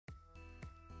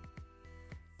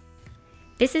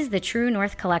This is the True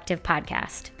North Collective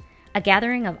podcast, a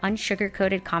gathering of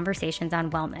unsugar-coated conversations on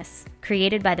wellness,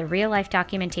 created by the real-life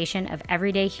documentation of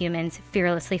everyday humans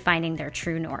fearlessly finding their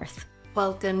true north.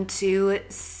 Welcome to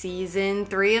Season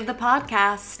 3 of the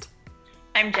podcast.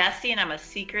 I'm Jessie, and I'm a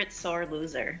secret sore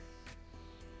loser.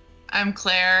 I'm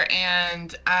Claire,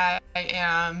 and I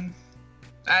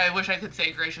wish I could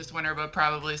say gracious winner, but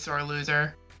probably sore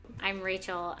loser. I'm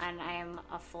Rachel, and I am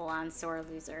a full-on sore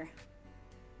loser.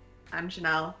 I'm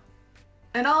Janelle.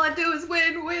 And all I do is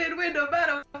win no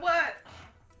matter what.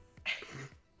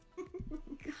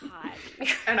 God.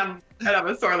 And I'm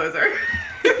a sore loser.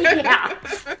 Yeah.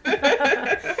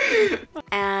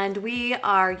 And we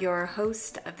are your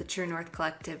host of the True North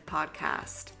Collective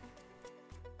podcast.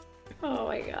 Oh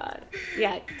my God.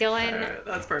 Yeah, Dylan.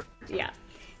 That's perfect. Yeah.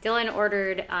 Dylan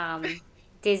ordered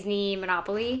Disney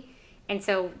Monopoly, and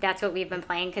so that's what we've been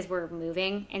playing because we're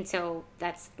moving, and so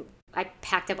I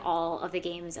packed up all of the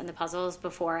games and the puzzles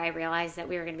before I realized that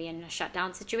we were going to be in a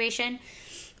shutdown situation.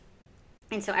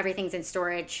 And so everything's in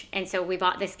storage. And so we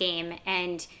bought this game,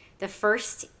 and the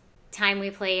first time we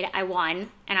played, I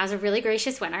won, and I was a really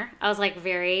gracious winner. I was like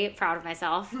very proud of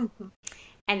myself.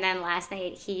 And then last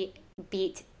night he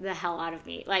beat the hell out of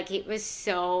me. Like it was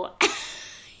so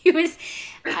it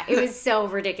was so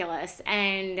ridiculous.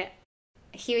 And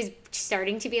he was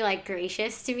starting to be like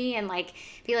gracious to me and like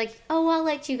be like, oh, I'll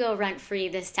let you go rent free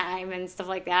this time and stuff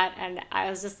like that. And I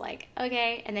was just like,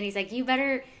 okay. And then he's like, you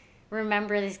better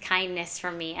remember this kindness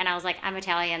from me. And I was like, I'm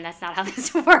Italian. That's not how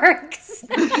this works.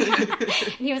 And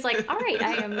he was like, all right,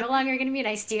 I am no longer going to be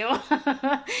nice to you.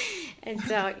 And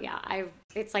so, yeah,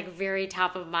 it's like very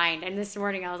top of mind. And this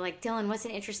morning I was like, Dylan, what's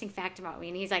an interesting fact about me?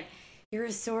 And he's like, you're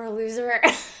a sore loser.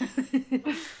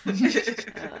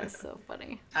 That's so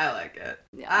funny. I like it.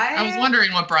 Yeah. I was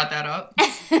wondering what brought that up.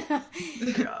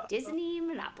 Disney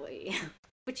Monopoly,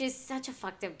 which is such a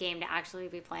fucked up game to actually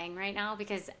be playing right now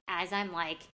because as I'm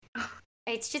like,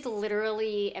 it's just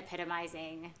literally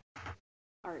epitomizing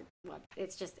or what?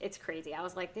 It's crazy. I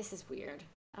was like, this is weird.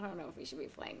 I don't know if we should be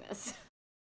playing this.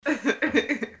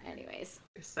 Anyways.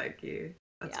 Your psyche.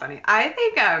 That's funny. I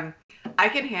think I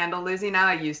can handle losing now.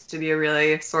 I used to be a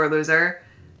really sore loser,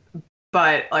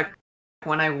 but like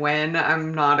when I win,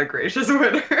 I'm not a gracious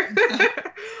winner.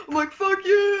 I'm like, fuck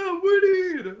yeah, I'm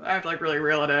winning. I have to like really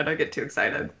reel it in. I get too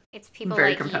excited. It's people very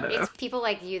like competitive. you. It's people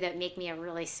like you that make me a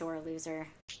really sore loser.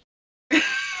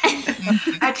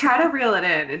 I try to reel it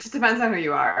in. It just depends on who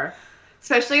you are.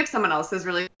 Especially if someone else is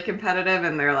really competitive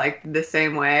and they're like the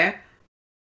same way.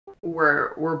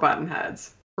 We're button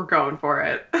heads. We're going for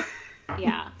it.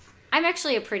 Yeah. I'm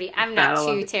actually I'm not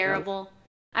too terrible.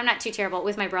 I'm not too terrible.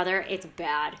 With my brother, it's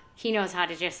bad. He knows how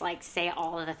to just like say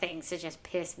all of the things to just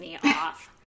piss me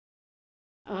off.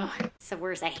 Ugh, it's the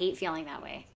worst. I hate feeling that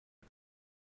way.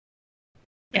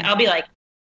 Yeah, I'll be like,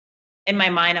 in my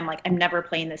mind, I'm like, I'm never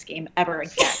playing this game ever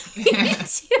again. Me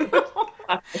too.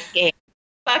 Fuck this game.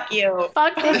 Fuck you.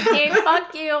 Fuck this game.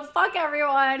 Fuck you. Fuck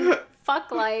everyone.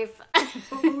 Fuck life.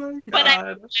 Oh my God. But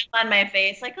I'm on my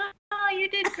face, like, oh, you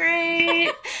did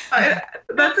great.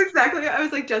 That's exactly. I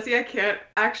was like, Jessie, I can't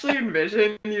actually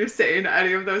envision you saying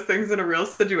any of those things in a real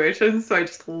situation. So I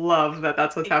just love that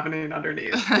that's what's happening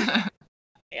underneath.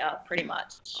 Yeah, pretty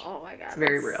much. Oh my God. It's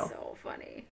very that's real. So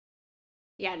funny.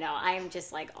 Yeah, no, I am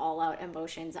just like all out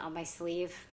emotions on my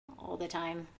sleeve all the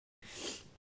time.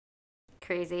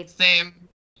 Crazy. Same.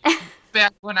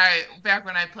 Back when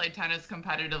I played tennis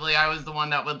competitively, I was the one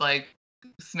that would like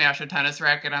smash a tennis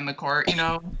racket on the court, you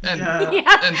know, and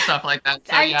and stuff like that.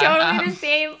 So, I'm totally the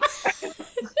same.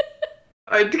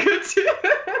 I did too.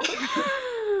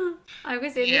 I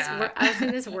was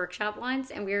in this workshop once,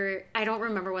 and I don't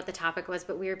remember what the topic was,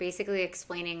 but we were basically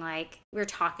explaining, like, we were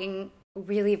talking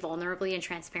really vulnerably and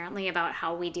transparently about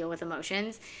how we deal with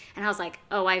emotions. And I was like,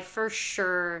 oh, I've for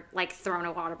sure, like, thrown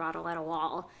a water bottle at a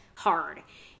wall hard.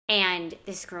 And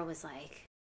this girl was like,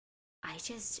 I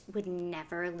just would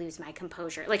never lose my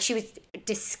composure. Like, she was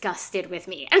disgusted with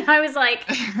me. And I was like,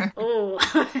 oh,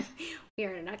 we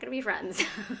are not going to be friends.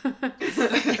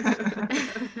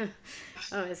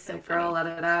 Oh, it's so funny. Girl, let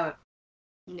it out.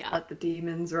 Yeah. Let the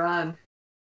demons run.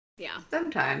 Yeah.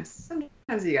 Sometimes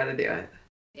you gotta do it.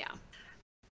 Yeah.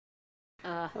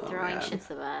 Oh, Throwing man. shit's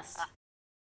the best.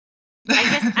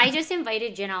 I just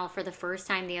invited Janelle for the first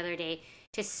time the other day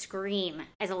to scream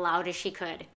as loud as she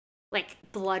could. Like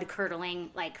blood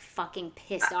curdling, like fucking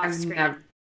pissed off scream.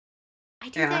 I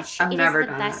do that shit. It is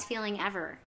the best feeling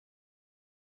ever.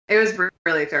 It was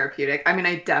really therapeutic. I mean,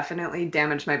 I definitely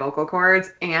damaged my vocal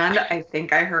cords, and I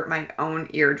think I hurt my own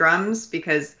eardrums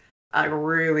because I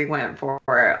really went for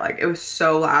it. Like, it was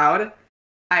so loud.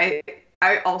 I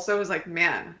I also was like,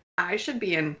 man, I should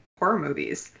be in horror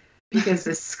movies because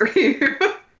this Scream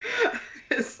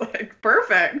is like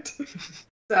perfect.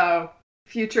 So,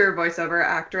 future voiceover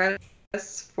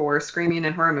actress for screaming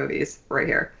in horror movies right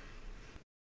here.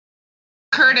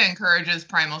 Kurt encourages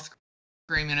primal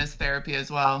screaming as therapy as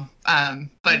well,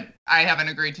 but I haven't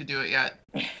agreed to do it yet.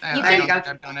 I don't think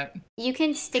I've done it. You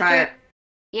can stick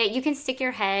you can stick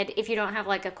your head, if you don't have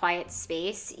like a quiet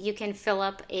space, you can fill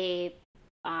up a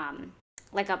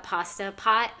like a pasta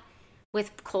pot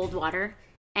with cold water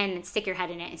and stick your head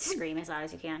in it and scream as loud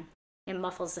as you can. It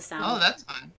muffles the sound. Oh, that's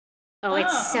fun. Oh,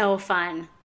 it's so fun.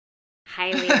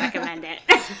 Highly recommend it.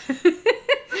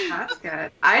 That's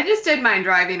good. I just did mine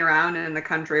driving around in the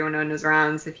country when no one was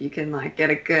around. So if you can like get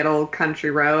a good old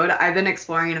country road, I've been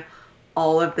exploring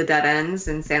all of the dead ends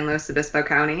in San Luis Obispo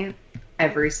County,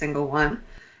 every single one.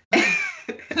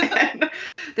 And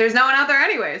there's no one out there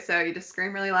anyway, so you just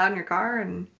scream really loud in your car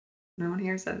and no one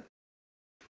hears it.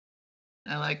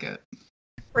 I like it.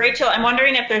 Rachel, I'm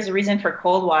wondering if there's a reason for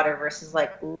cold water versus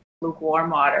like lukewarm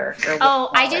water.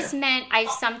 I just meant I've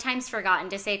sometimes forgotten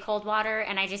to say cold water,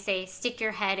 and I just say stick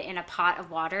your head in a pot of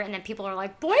water, and then people are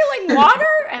like, boiling water?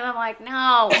 And I'm like,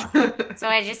 no. So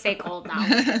I just say cold now.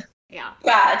 Yeah.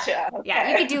 Gotcha. Okay.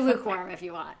 Yeah, you could do lukewarm if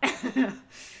you want.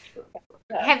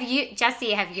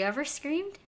 Jesse, have you ever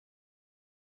screamed?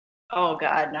 Oh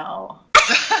God, no.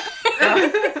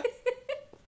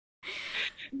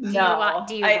 Do you want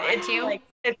to? Like,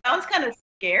 it sounds kind of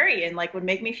scary and like would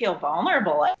make me feel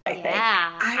vulnerable. I think.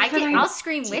 Yeah, I'll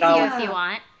scream with you if you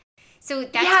want. So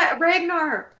that's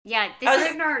Ragnar. Yeah,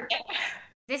 Ragnar.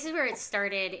 This is where it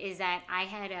started. Is that I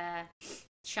had a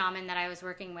shaman that I was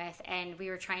working with, and we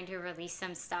were trying to release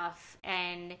some stuff,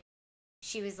 and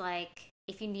she was like,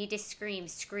 "If you need to scream,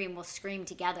 we'll scream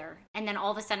together." And then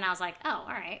all of a sudden, I was like, "Oh,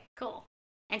 all right, cool."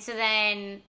 And so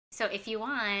if you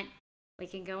want, we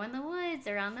can go in the woods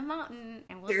around the mountain,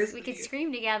 and we could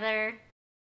scream together.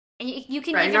 And you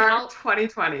can Ragnar even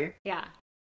 2020. Yeah.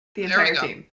 The entire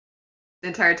team. The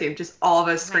entire team. Just all of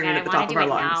us screaming at the top of our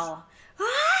lungs. Now.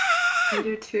 I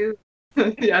do too.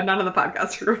 Yeah, none of the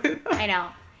podcasts are really I know.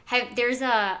 There's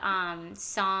a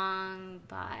song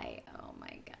by, oh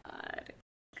my God,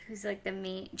 who's like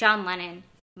John Lennon,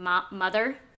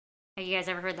 Mother. Have you guys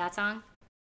ever heard that song?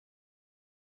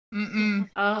 Mm-mm.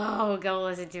 Oh, go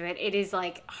listen to it. It is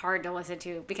like hard to listen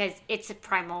to because it's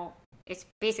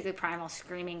basically primal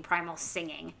screaming, primal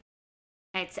singing.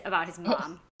 It's about his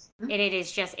mom. And it is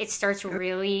just, it starts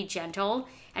really gentle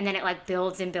and then it like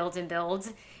builds and builds and builds.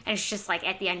 And it's just like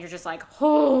at the end, you're just like,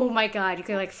 oh my God, you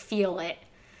can like feel it.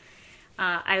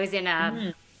 I was in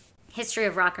a history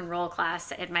of rock and roll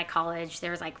class at my college.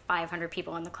 There was like 500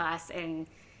 people in the class. And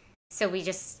so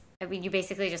you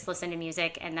basically just listen to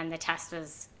music and then the test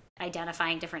was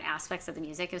identifying different aspects of the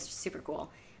music. It was super cool.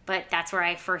 But that's where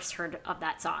I first heard of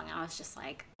that song. I was just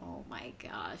like, oh my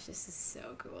gosh, this is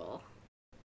so cool.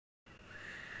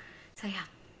 So yeah,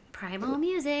 primal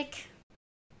music.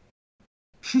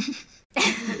 So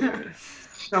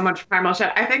much primal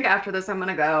shit. I think after this I'm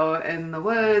gonna go in the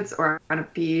woods or on a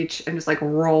beach and just like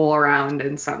roll around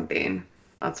in something.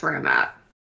 That's where I'm at.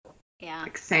 Yeah.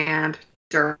 Like sand,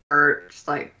 dirt, just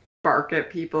like bark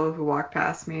at people who walk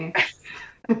past me.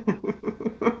 Hey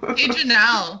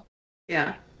Janelle.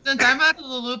 Yeah. Since I'm out of the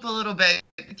loop a little bit,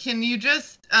 can you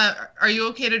just are you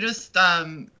okay to just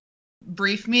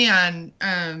brief me on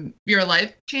your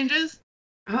life changes?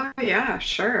 Oh yeah,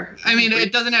 sure. I mean,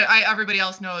 it doesn't. Everybody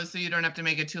else knows, so you don't have to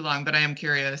make it too long. But I am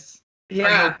curious. Yeah.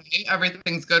 Are you okay?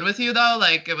 Everything's good with you though.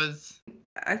 Like it was.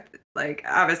 Like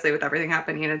obviously with everything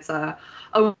happening, it's a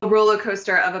roller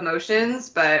coaster of emotions.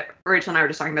 But Rachel and I were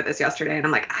just talking about this yesterday, and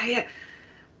I'm like,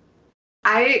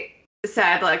 I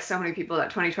said like so many people that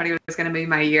 2020 was going to be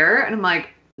my year, and I'm like,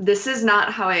 this is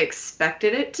not how I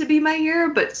expected it to be my year.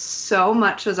 But so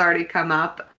much has already come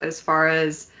up as far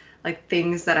as like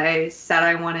things that I said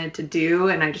I wanted to do,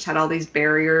 and I just had all these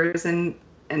barriers and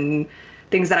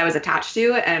things that I was attached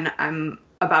to, and I'm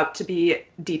about to be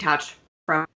detached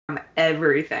from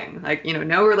everything. Like, you know,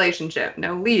 no relationship,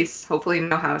 no lease, hopefully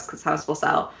no house because house will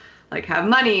sell. Like have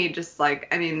money, just like,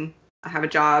 I mean, I have a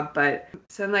job, but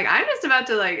so I'm like, I'm just about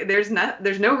to like, there's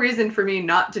no reason for me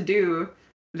not to do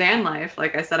van life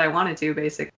like I said I wanted to,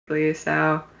 basically. So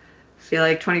I feel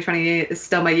like 2020 is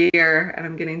still my year, and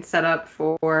I'm getting set up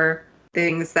for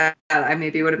things that I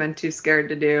maybe would have been too scared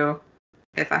to do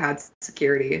if I had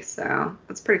security. So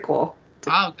that's pretty cool.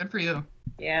 Wow, good for you.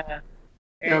 Yeah.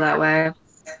 Feel that way.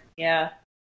 Yeah.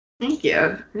 Thank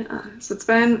you. Yeah. So it's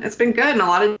been good, and a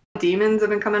lot of demons have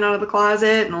been coming out of the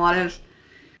closet, and a lot of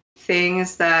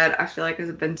things that I feel like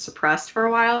have been suppressed for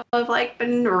a while have like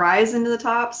been rising to the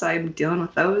top. So I'm dealing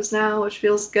with those now, which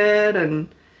feels good. And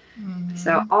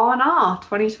so all in all,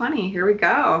 2020, here we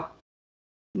go.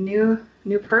 New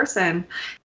person.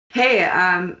 Hey,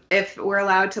 if we're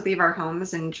allowed to leave our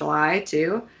homes in July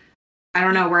too, I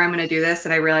don't know where I'm going to do this,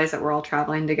 and I realize that we're all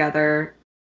traveling together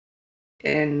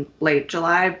in late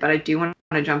July, but I do want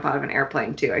to jump out of an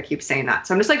airplane too. I keep saying that.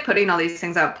 So I'm just like putting all these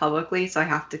things out publicly, so I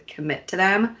have to commit to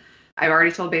them. I've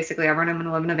already told basically everyone I'm going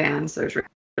to live in a van, so there's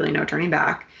really no turning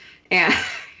back. And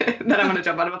then I'm going to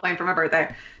jump out of a plane for my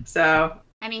birthday. So,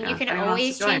 I mean, you can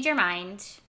always change your mind.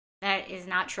 That is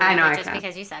not true. I know, just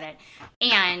because you said it.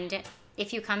 And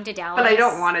if you come to Dallas... But I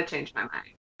don't want to change my mind.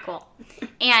 Cool.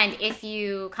 And if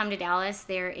you come to Dallas,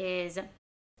 there is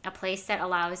a place that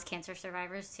allows cancer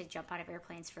survivors to jump out of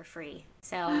airplanes for free.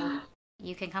 So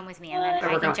you can come with me, and then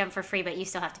I can jump for free, but you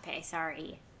still have to pay.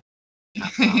 Sorry.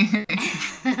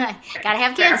 Gotta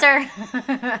have cancer.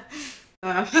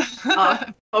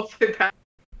 I'll hopefully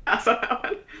pass on that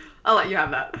one. I'll let you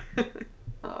have that.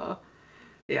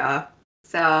 Yeah.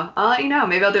 So I'll let you know.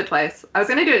 Maybe I'll do it twice. I was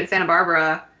gonna do it in Santa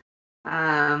Barbara,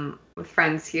 with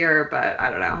friends here, but I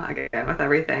don't know. Again, with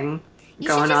everything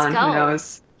going on, who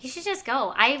knows? You should just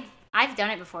go. I've done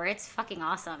it before. It's fucking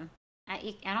awesome.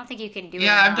 I don't think you can do it.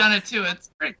 Yeah, I've done it too. It's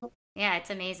pretty cool. Yeah, it's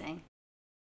amazing.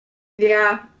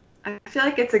 Yeah, I feel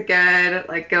like it's a good,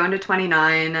 like, going to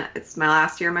 29. It's my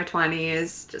last year of my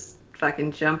 20s. Just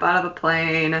fucking jump out of a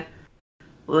plane,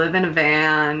 live in a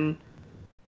van.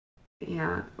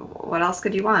 Yeah, what else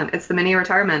could you want? It's the mini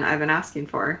retirement I've been asking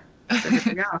for. So here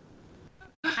we go.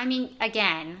 I mean,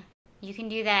 again, you can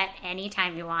do that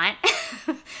anytime you want.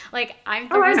 Like, I'm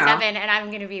 37 and I'm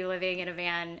going to be living in a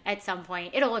van at some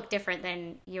point. It'll look different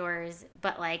than yours,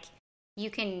 but, like, you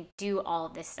can do all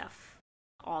of this stuff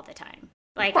all the time.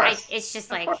 Like, it's just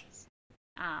like,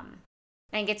 I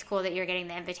think it's cool that you're getting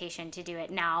the invitation to do it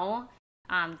now,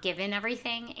 given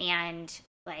everything. And,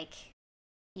 like,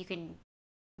 you can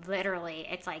literally,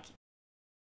 it's like,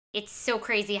 it's so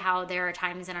crazy how there are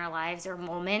times in our lives or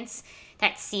moments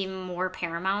that seem more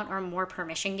paramount or more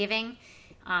permission giving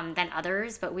than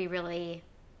others, but we really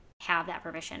have that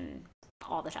permission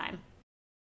all the time.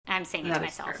 I'm saying it to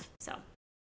myself. True. So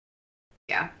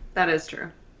yeah, that is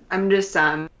true. I'm just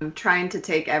trying to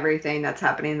take everything that's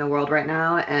happening in the world right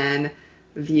now and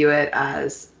view it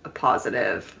as a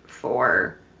positive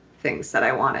for things that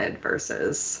I wanted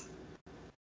versus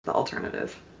the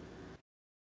alternative.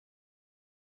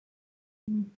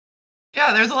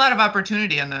 Yeah, there's a lot of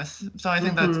opportunity in this, so I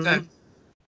think that's good.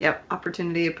 Yep,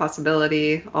 opportunity,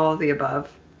 possibility, all of the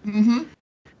above.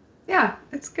 Yeah,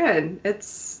 it's good.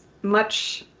 It's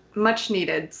much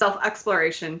needed.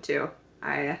 Self-exploration, too.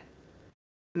 I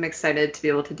am excited to be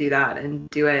able to do that and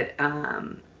do it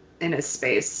in a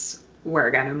space where,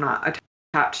 again, I'm not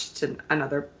attached to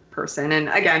another person. And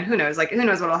again, who knows? Like, who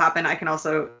knows what will happen? I can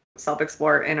also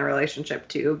self-explore in a relationship,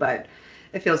 too, but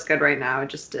it feels good right now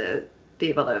just to be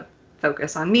able to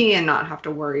focus on me and not have to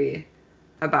worry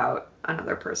about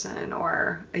another person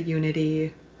or a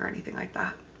unity or anything like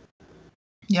that.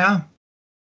 Yeah.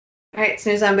 All right,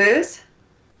 snooze on booze.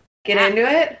 Get into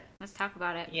it. Let's talk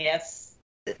about it. Yes.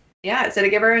 Yeah, so to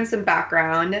give everyone some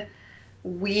background,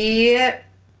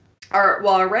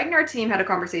 our Ragnar team had a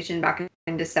conversation back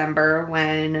in December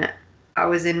when I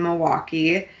was in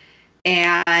Milwaukee,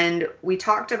 and we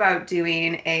talked about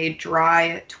doing a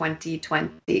dry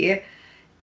 2020.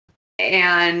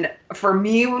 And for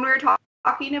me, when we were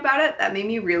talking about it, that made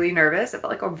me really nervous. It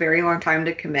felt like a very long time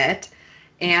to commit.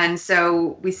 And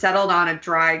so we settled on a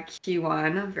dry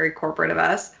Q1, very corporate of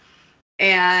us.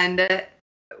 And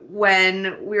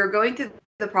when we were going through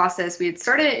the process, we had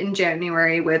started in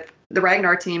January with the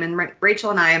Ragnar team, and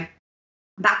Rachel and I,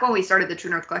 back when we started the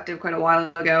True North Collective quite a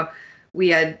while ago, we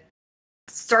had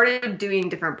started doing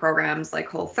different programs like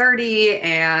Whole30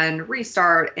 and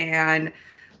Restart and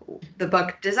the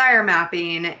book Desire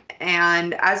Mapping.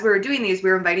 And as we were doing these, we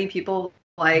were inviting people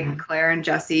like Claire and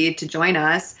Jesse to join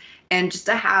us and just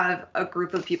to have a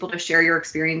group of people to share your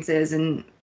experiences. And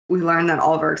we learned that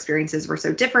all of our experiences were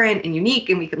so different and unique,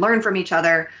 and we could learn from each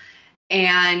other.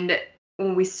 And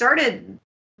when we started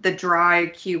the dry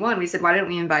Q1, we said, why didn't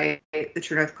we invite the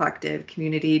True North Collective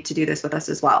community to do this with us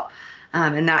as well?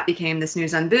 And that became the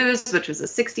Snooze on Booze, which was a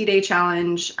 60-day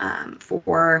challenge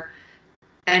for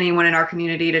anyone in our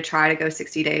community to try to go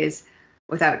 60 days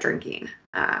without drinking.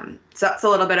 So that's a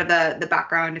little bit of the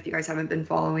background if you guys haven't been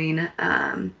following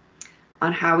on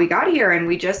how we got here. And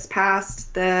we just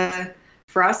passed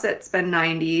for us, it's been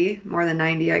 90, more than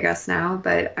 90, I guess now,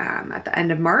 but at the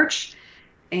end of March.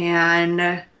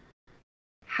 And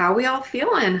how we all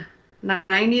feeling?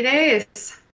 90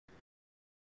 days.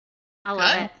 I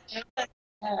love it.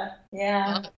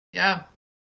 Yeah. Yeah.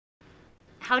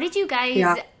 How did you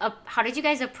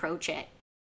guys approach it?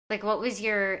 Like, what was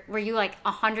were you like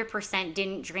 100%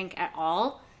 didn't drink at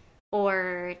all?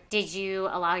 Or did you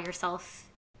allow yourself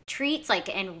treats?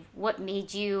 Like, and what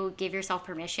made you give yourself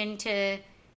permission to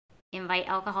invite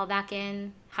alcohol back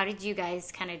in? How did you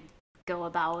guys kind of go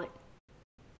about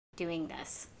doing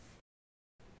this?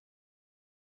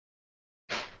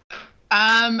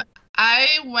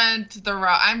 I went the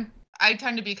route. I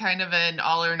tend to be kind of an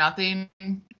all or nothing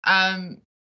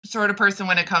sort of person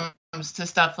when it comes to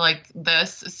stuff like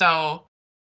this. So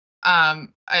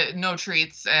no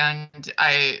treats, and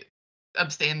I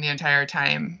abstained the entire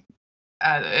time.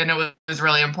 And it was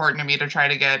really important to me to try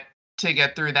to get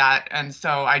through that. And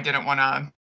so I didn't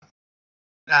want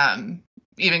to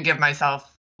even give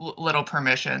myself little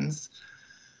permissions.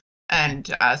 And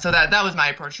so that was my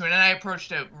approach to it. And I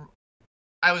approached it.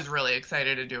 I was really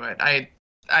excited to do it. I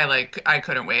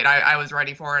couldn't wait. I was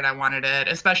ready for it. I wanted it,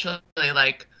 especially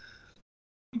like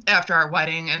after our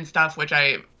wedding and stuff, which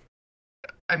I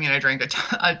drank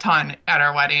a ton at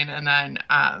our wedding, and then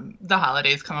the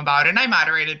holidays come about, and I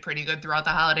moderated pretty good throughout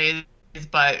the holidays,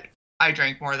 but I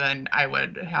drank more than I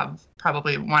would have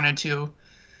probably wanted to.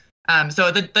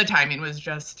 So the timing was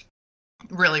just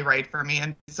really right for me,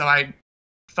 and so I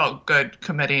felt good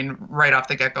committing right off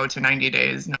the get-go to 90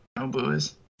 days, no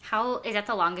booze. How is that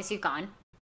the longest you've gone?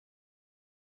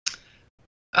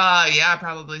 Yeah,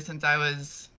 probably since I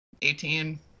was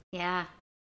 18. Yeah.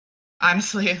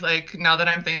 Honestly, like, now that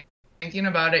I'm thinking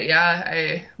about it,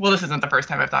 yeah, this isn't the first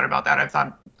time I've thought about that. I've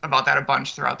thought about that a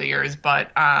bunch throughout the years,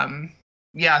 but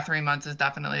yeah, 3 months is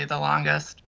definitely the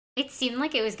longest. It seemed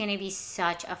like it was going to be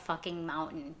such a fucking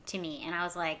mountain to me, and I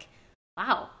was like,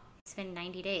 wow, it's been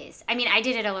 90 days. I mean, I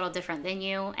did it a little different than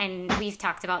you, and we've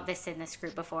talked about this in this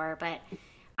group before, but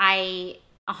I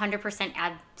 100%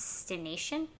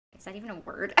 abstination. Is that even a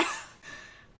word?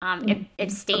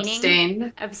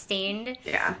 Abstained.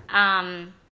 Yeah.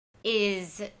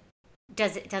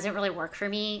 Doesn't really work for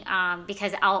me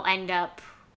because I'll end up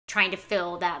trying to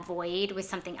fill that void with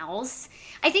something else.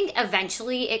 I think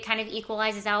eventually it kind of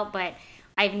equalizes out, but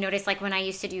I've noticed, like, when I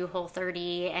used to do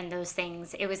Whole30 and those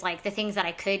things, it was like the things that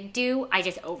I could do, I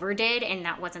just overdid, and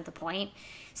that wasn't the point.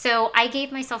 So I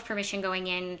gave myself permission going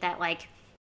in that, like,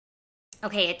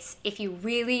 okay, it's if you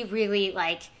really, really,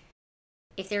 like,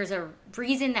 if there's a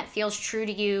reason that feels true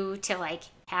to you to, like,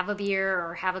 have a beer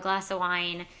or have a glass of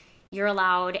wine, you're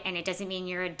allowed, and it doesn't mean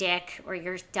you're a dick or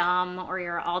you're dumb or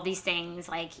you're all these things.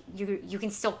 Like, you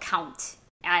can still count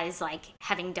as, like,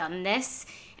 having done this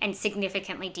and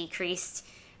significantly decreased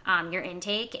your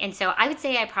intake. And so I would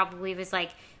say I probably was,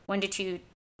 like, 1 to 2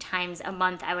 times a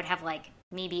month I would have, like,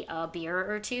 maybe a beer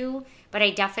or two. But I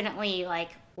definitely,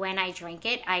 like, when I drank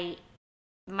it,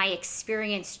 my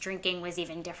experience drinking was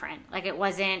even different. Like, it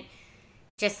wasn't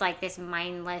just like this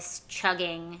mindless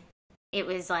chugging. It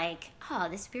was like, oh,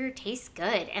 this beer tastes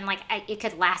good. And, like, it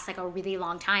could last, like, a really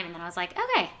long time. And then I was like,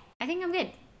 okay, I think I'm good.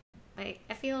 Like,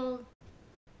 I feel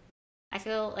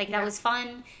like that was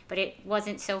fun, but it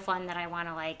wasn't so fun that I want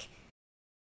to, like,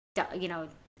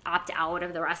 opt out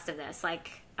of the rest of this. Like,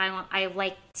 I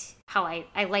like how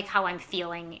I'm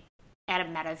feeling at a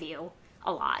meta view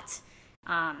a lot.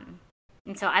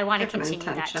 And so I want to continue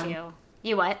that too.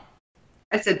 You what?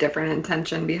 It's a different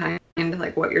intention behind,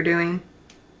 like, what you're doing.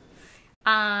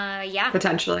 Yeah.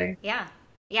 Potentially. Yeah.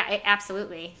 Yeah,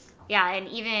 absolutely. Yeah, and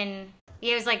even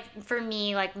it was, like, for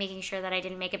me, like, making sure that I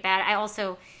didn't make it bad. I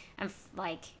also am,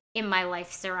 like, in my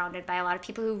life surrounded by a lot of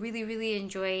people who really, really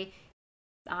enjoy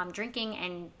drinking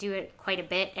and do it quite a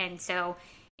bit, and so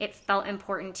it felt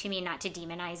important to me not to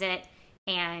demonize it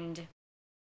and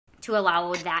to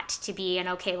allow that to be an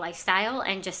okay lifestyle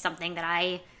and just something that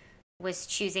I was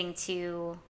choosing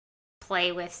to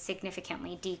play with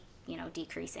significantly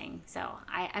decreasing. So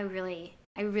I really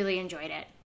enjoyed it.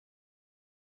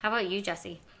 How about you,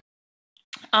 Jessie?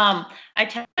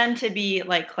 I tend to be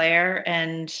like Claire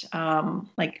and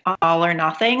like all or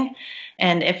nothing.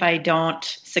 And if I don't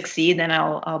succeed, then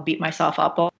I'll beat myself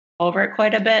up over it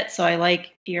quite a bit. So I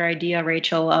like your idea,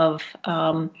 Rachel, of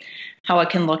how it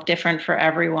can look different for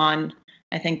everyone.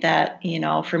 I think that,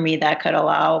 for me, that could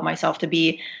allow myself to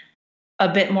be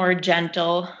a bit more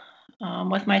gentle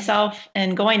with myself.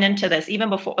 And going into this, even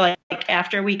before, like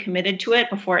after we committed to it,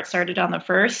 before it started on the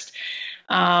 1st,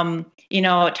 Tyler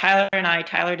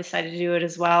decided to do it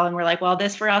as well. And we're like, well,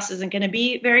 this for us isn't going to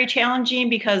be very challenging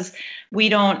because we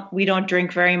don't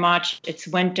drink very much. It's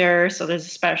winter. So there's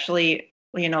especially,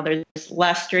 there's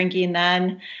less drinking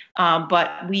then.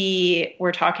 But we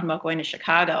were talking about going to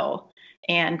Chicago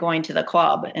and going to the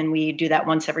club. And we do that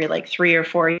once every like 3 or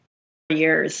 4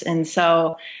 years. And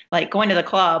so like going to the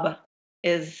club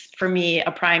is for me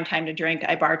a prime time to drink.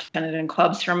 I bartended in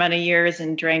clubs for many years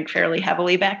and drank fairly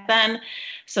heavily back then.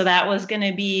 So that was going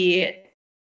to be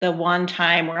the one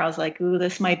time where I was like, ooh,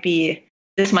 this might be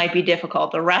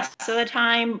difficult. The rest of the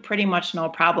time, pretty much no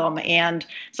problem. And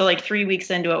so like 3 weeks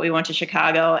into it, we went to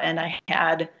Chicago and I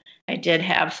did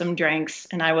have some drinks,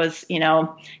 and I was,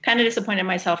 kind of disappointed in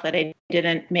myself that I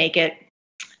didn't make it.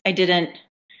 I didn't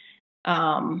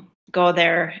go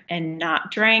there and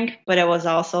not drink, but it was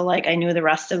also like I knew the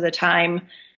rest of the time,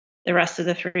 the rest of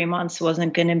the 3 months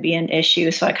wasn't going to be an issue.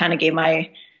 So I kind of gave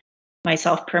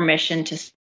myself permission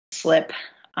to slip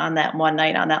on that one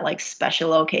night on that like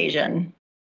special occasion.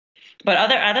 But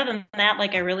other than that,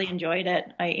 like I really enjoyed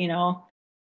it. I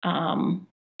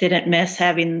didn't miss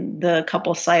having the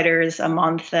couple ciders a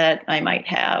month that I might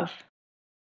have.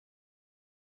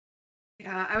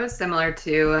 Yeah, I was similar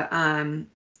too.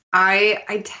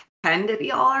 I tend to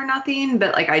be all or nothing,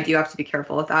 but like I do have to be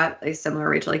careful with that. Like similar,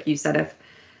 Rachel, like you said, if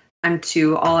I'm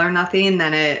too all or nothing,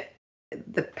 then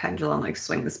the pendulum like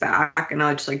swings back and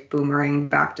I'll just like boomerang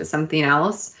back to something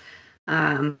else.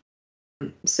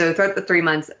 So throughout the 3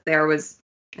 months, there was,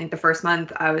 I think the first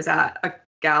month I was at a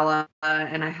gala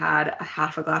and I had a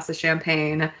half a glass of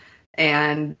champagne,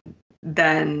 and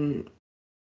then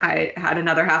I had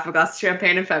another half a glass of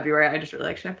champagne in February. I just really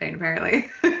like champagne apparently.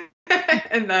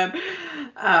 And then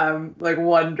like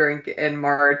one drink in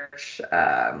March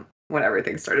when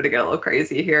everything started to get a little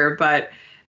crazy here. But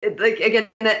like again,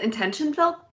 the intention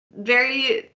felt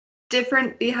very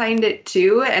different behind it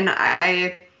too. And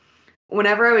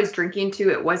whenever I was drinking too,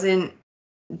 it wasn't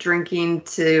drinking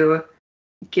to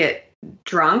get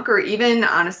drunk or even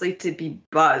honestly to be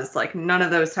buzzed. Like none of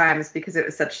those times, because it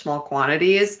was such small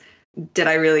quantities, did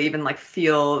I really even like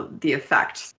feel the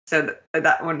effect. So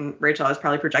that one, Rachel, I was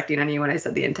probably projecting on you when I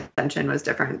said the intention was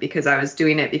different, because I was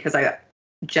doing it because I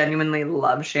genuinely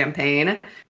love champagne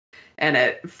and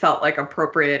it felt like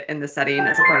appropriate in the setting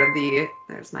as a part of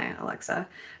there's my Alexa,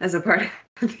 as a part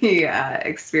of the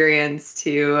experience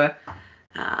to,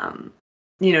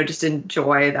 just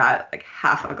enjoy that like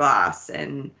half a glass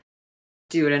and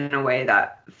do it in a way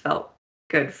that felt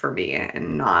good for me,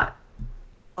 and not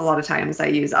a lot of times I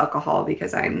use alcohol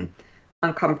because I'm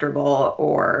uncomfortable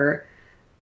or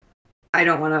I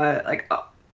don't want to like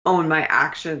own my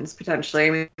actions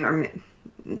potentially. I mean,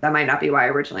 that might not be why I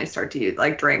originally started to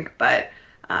like drink, but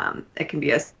it can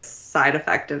be a side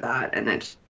effect of that, and it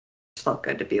just felt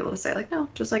good to be able to say like, no,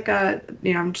 just like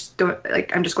I'm just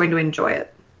going to enjoy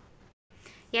it.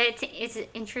 Yeah, it's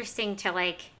interesting to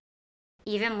like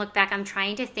even look back. I'm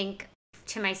trying to think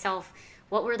to myself,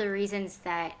 what were the reasons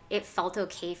that it felt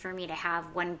okay for me to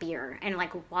have one beer, and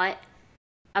like what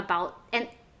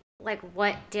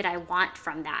did I want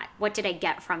from that? What did I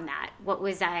get from that? What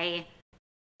was I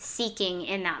seeking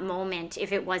in that moment,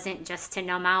 if it wasn't just to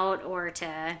numb out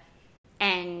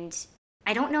and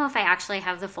I don't know if I actually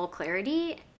have the full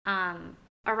clarity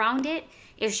around it.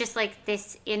 It was just like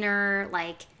this inner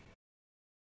like,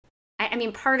 I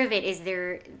mean, part of it is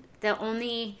the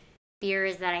only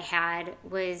beers that I had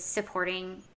was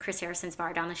supporting Chris Harrison's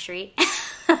bar down the street,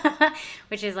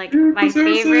 which is like my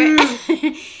favorite.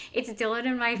 It's Dylan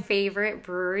and my favorite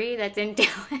brewery that's in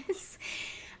Dallas.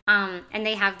 And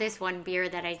they have this one beer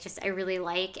that I really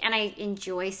like, and I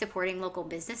enjoy supporting local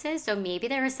businesses. So maybe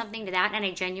there was something to that, and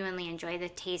I genuinely enjoy the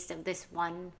taste of this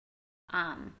one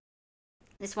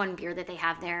beer that they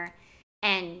have there.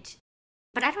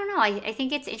 But I don't know. I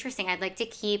think it's interesting. I'd like to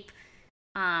keep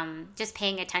just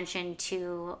paying attention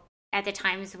to at the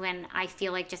times when I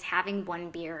feel like just having one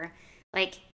beer,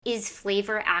 like, is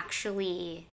flavor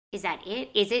actually, is that it?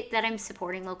 Is it that I'm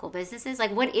supporting local businesses?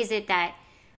 Like, what is it that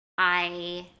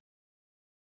I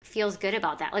feels good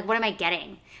about that? Like, what am I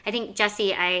getting? I think,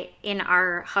 Jesse, in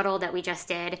our huddle that we just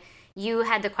did, you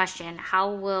had the question,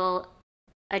 how will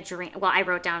a drink, well, I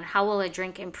wrote down, how will a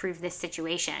drink improve this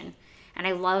situation? And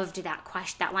I loved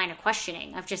that line of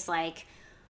questioning of just like,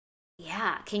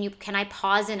 yeah, can I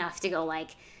pause enough to go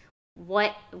like,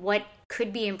 what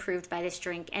could be improved by this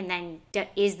drink, and then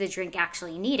is the drink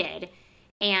actually needed?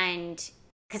 And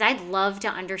because I'd love to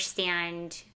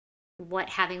understand what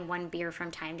having one beer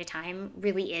from time to time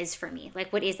really is for me.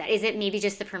 Like, what is that? Is it maybe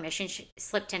just the permission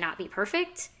slip to not be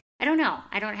perfect? I don't know.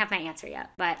 I don't have my answer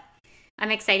yet, but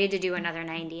I'm excited to do another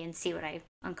 90 and see what I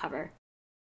uncover.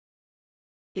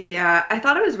 Yeah, I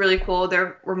thought it was really cool.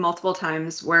 There were multiple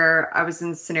times where I was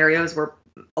in scenarios where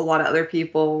a lot of other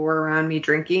people were around me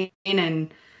drinking.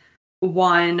 And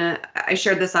one, I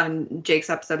shared this on Jake's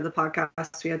episode of the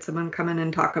podcast. We had someone come in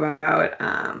and talk about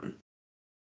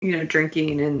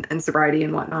drinking and sobriety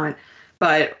and whatnot.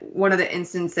 But one of the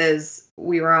instances,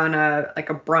 we were on a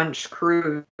brunch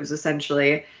cruise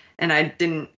essentially, and I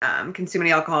didn't consume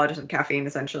any alcohol, I just had caffeine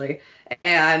essentially.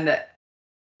 And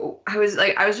I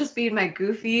was just being my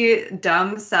goofy,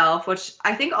 dumb self, which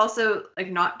I think also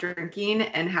not drinking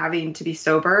and having to be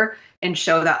sober and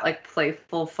show that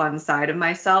playful, fun side of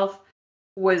myself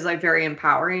was very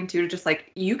empowering too, to just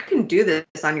you can do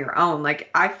this on your own.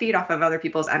 I feed off of other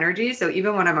people's energy. So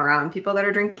even when I'm around people that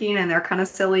are drinking and they're kind of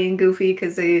silly and goofy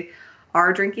because they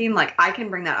are drinking, I can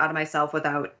bring that out of myself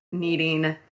without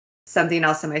needing something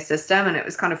else in my system. And it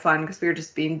was kind of fun because we were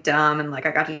just being dumb, and I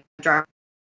got to drive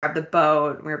the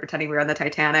boat, and we were pretending we were on the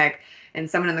Titanic. And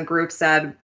someone in the group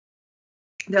said,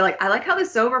 they're like, I like how the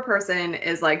sober person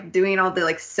is doing all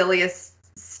the silliest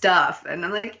stuff. And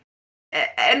I'm like,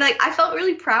 and I felt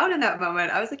really proud in that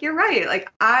moment. I was like, you're right.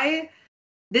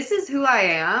 This is who I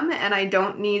am, and I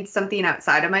don't need something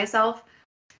outside of myself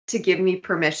to give me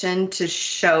permission to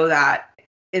show that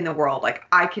in the world.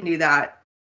 I can do that,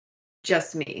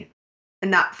 just me.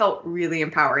 And that felt really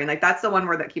empowering. That's the one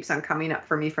word that keeps on coming up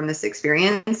for me from this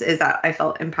experience, is that I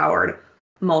felt empowered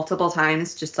multiple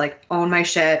times, just own my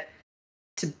shit,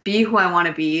 to be who I want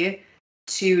to be,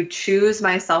 to choose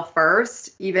myself first,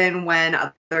 even when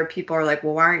other people are like,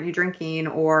 well, why aren't you drinking?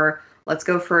 Or let's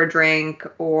go for a drink.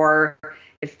 Or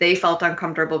if they felt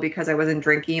uncomfortable because I wasn't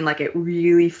drinking, it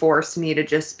really forced me to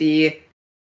just to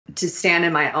stand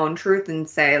in my own truth and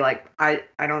say, I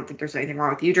don't think there's anything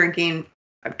wrong with you drinking.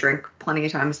 I've drank plenty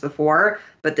of times before,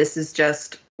 but this is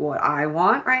just what I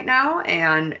want right now.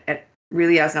 And it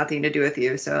really has nothing to do with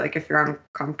you. So if you're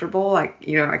uncomfortable, I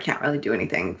can't really do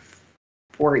anything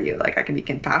for you. I can be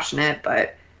compassionate,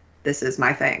 but this is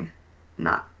my thing,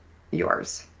 not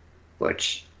yours,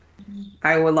 which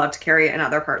I would love to carry in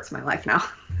other parts of my life now.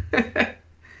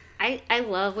 I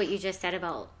love what you just said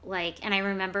about and I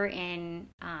remember in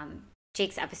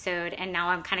Jake's episode, and now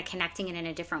I'm kind of connecting it in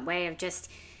a different way of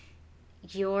just,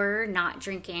 your not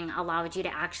drinking allowed you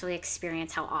to actually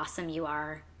experience how awesome you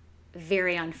are,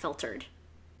 very unfiltered.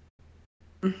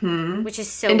 Mm-hmm. Which is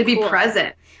so cool. And to be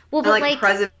present. Well, but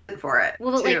present for it.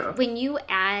 Well, but too. When you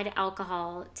add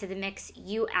alcohol to the mix,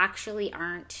 you actually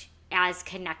aren't as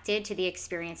connected to the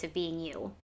experience of being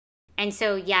you. And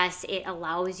so, yes, it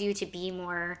allows you to be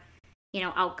more,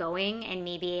 outgoing, and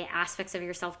maybe aspects of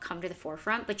yourself come to the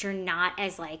forefront, but you're not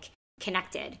as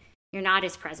connected. You're not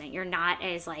as present. You're not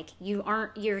as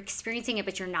you're experiencing it,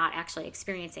 but you're not actually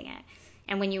experiencing it.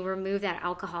 And when you remove that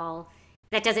alcohol,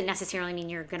 that doesn't necessarily mean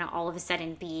you're going to all of a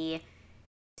sudden be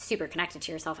super connected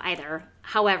to yourself either.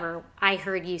 However, I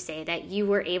heard you say that you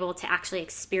were able to actually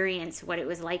experience what it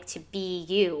was like to be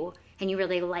you, and you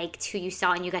really liked who you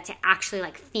saw, and you got to actually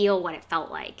feel what it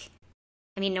felt like.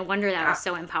 I mean, no wonder that was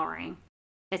so empowering.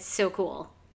 That's so cool.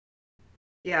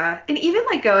 Yeah. And even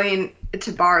going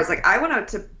to bars, I went out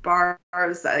to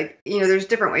bars, there's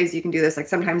different ways you can do this.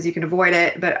 Sometimes you can avoid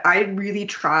it, but I really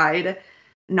tried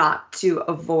not to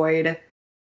avoid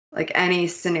any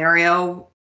scenario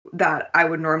that I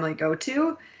would normally go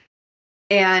to.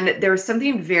 And there was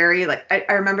something very I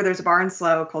remember there's a bar in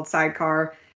SLO called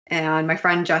Sidecar, and my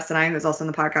friend Jess and I, who's also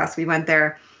on the podcast, we went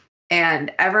there,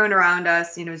 and everyone around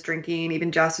us, was drinking.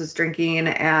 Even Jess was drinking,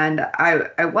 and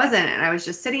I wasn't, and I was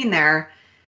just sitting there.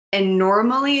 And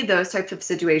normally those types of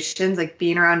situations,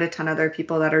 being around a ton of other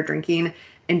people that are drinking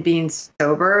and being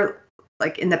sober,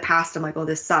 in the past, I'm oh,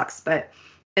 this sucks. But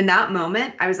in that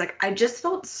moment, I was I just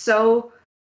felt so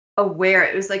aware.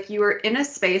 It was you were in a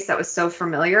space that was so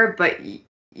familiar, but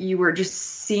you were just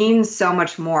seeing so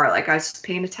much more. I was just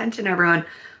paying attention to everyone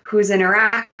who's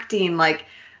interacting.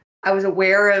 I was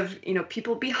aware of,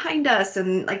 people behind us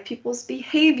and people's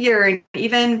behavior. And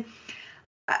even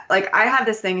I have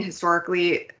this thing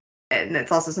historically, and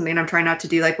it's also something I'm trying not to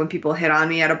do. When people hit on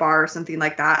me at a bar or something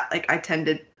like that, I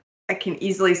can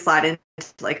easily slide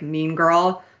into mean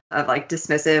girl of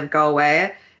dismissive, go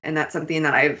away. And that's something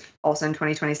that I've also in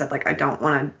 2020 said, I don't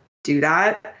want to do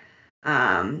that.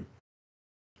 And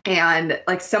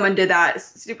someone did that,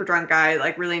 super drunk guy,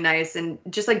 really nice. And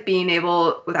just being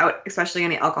able, without especially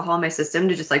any alcohol in my system,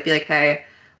 to just be hey,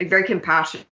 very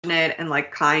compassionate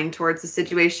and kind towards the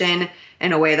situation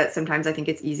in a way that sometimes I think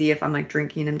it's easy if I'm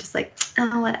drinking. I'm just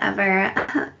oh,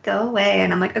 whatever, go away.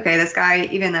 And I'm okay, this guy,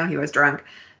 even though he was drunk,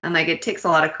 I'm it takes a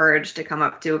lot of courage to come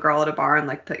up to a girl at a bar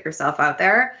and put yourself out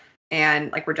there.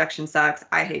 And rejection sucks.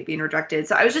 I hate being rejected.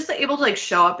 So I was just able to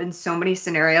show up in so many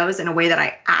scenarios in a way that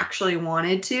I actually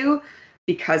wanted to,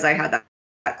 because I had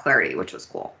that clarity, which was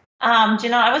cool.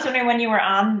 Janelle, I was wondering, when you were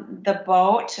on the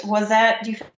boat,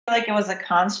 do you feel it was a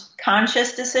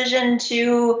conscious decision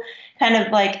to kind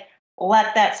of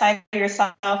let that side of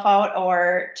yourself out,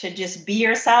 or to just be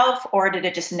yourself, or did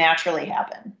it just naturally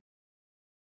happen?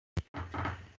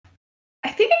 I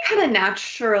think it kind of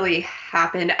naturally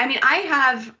happened. I mean,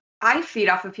 I feed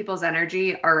off of people's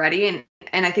energy already,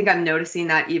 and I think I'm noticing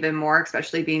that even more,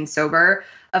 especially being sober,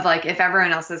 of like if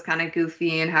everyone else is kind of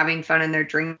goofy and having fun and they're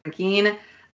drinking,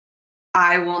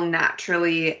 I will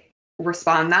naturally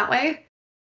respond that way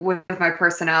with my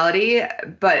personality.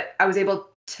 But I was able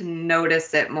to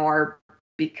notice it more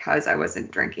because I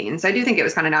wasn't drinking. So I do think it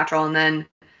was kind of natural. And then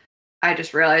I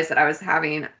just realized that I was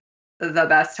having the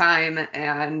best time,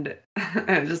 and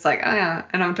I'm just like, oh yeah,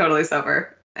 and I'm totally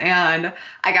sober. And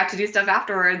I got to do stuff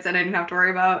afterwards, and I didn't have to worry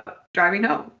about driving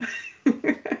home.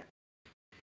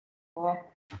 Cool.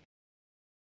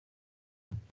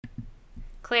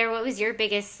 Claire, what was your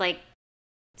biggest like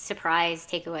surprise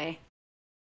takeaway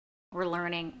or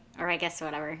learning, or I guess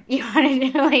whatever you want to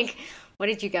know? Like, what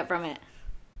did you get from it?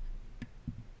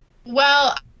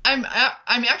 Well, I'm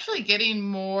actually getting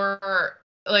more,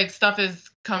 like, stuff is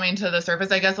coming to the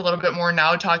surface, I guess, a little bit more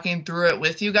now talking through it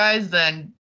with you guys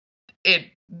than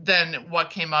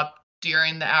what came up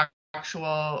during the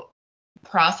actual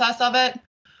process of it.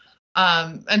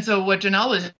 And so what Janelle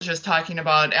was just talking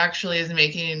about actually is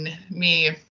making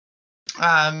me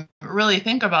really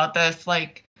think about this,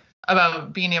 like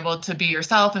about being able to be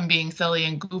yourself and being silly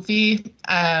and goofy.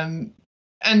 And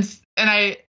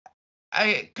I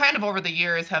kind of over the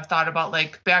years have thought about,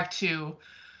 like, back to,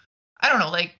 I don't know,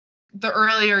 like the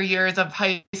earlier years of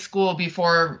high school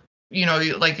before,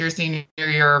 like your senior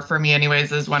year for me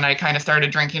anyways, is when I kind of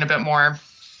started drinking a bit more.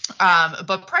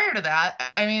 But prior to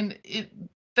that, I mean,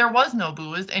 there was no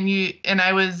booze, and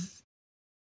I was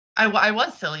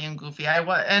silly and goofy.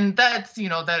 And that's,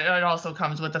 that it also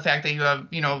comes with the fact that you have,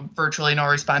 virtually no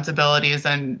responsibilities,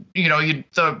 and,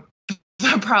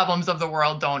 the problems of the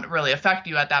world don't really affect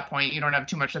you at that point. You don't have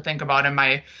too much to think about. And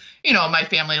my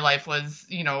family life was,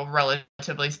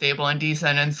 relatively stable and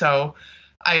decent. And so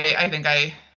I think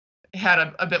I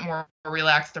had a bit more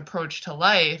relaxed approach to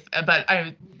life, but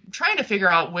I'm trying to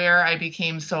figure out where I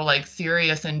became so like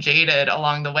serious and jaded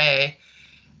along the way.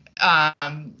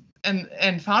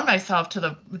 And found myself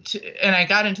and I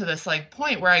got into this like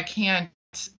point where I can't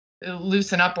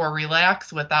loosen up or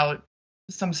relax without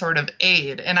some sort of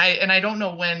aid. And I don't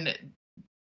know when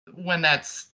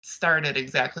that's started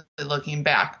exactly, looking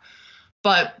back.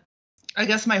 But I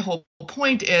guess my whole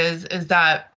point is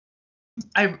that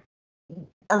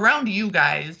around you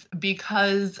guys,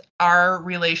 because our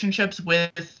relationships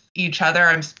with each other,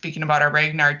 I'm speaking about our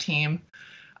Ragnar team,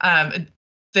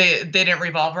 they didn't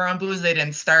revolve around booze. They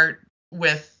didn't start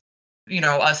with,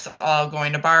 us all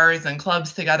going to bars and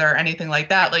clubs together or anything like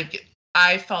that. Like,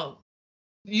 I felt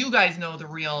you guys know the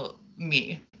real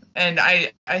me. And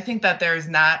I think that there's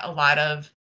not a lot of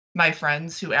my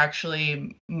friends who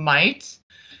actually might,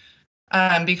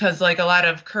 because like a lot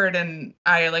of Kurt and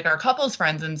I, like our couples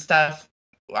friends and stuff,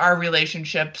 our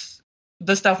relationships,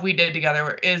 the stuff we did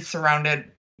together is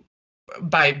surrounded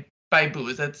by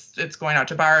booze. It's going out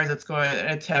to bars, it's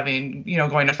having,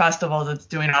 going to festivals, it's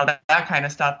doing all that kind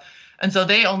of stuff. And so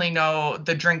they only know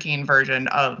the drinking version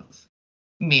of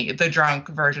me, the drunk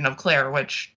version of Claire,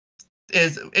 which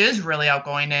is really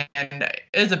outgoing and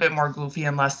is a bit more goofy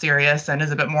and less serious and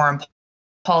is a bit more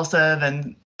impulsive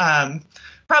and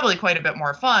probably quite a bit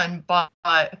more fun.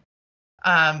 But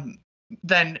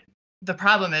then the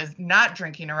problem is not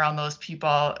drinking around those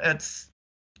people. It's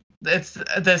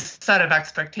this set of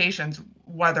expectations,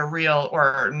 whether real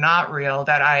or not real,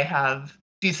 that I have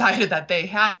decided that they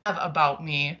have about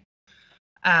me.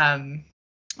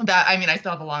 That, I mean, I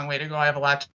still have a long way to go. I have a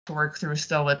lot to work through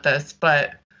still with this,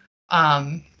 but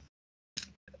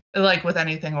like with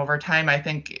anything over time, I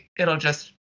think it'll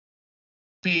just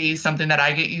be something that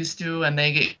I get used to and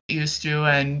they get used to,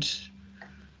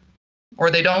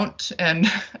 or they don't. And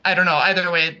I don't know,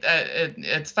 either way,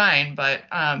 it's fine, but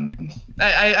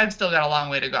I've still got a long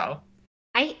way to go.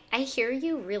 I hear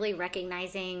you really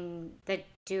recognizing the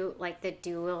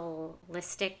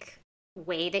dualistic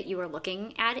way that you were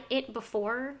looking at it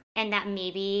before, and that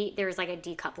maybe there's like a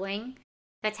decoupling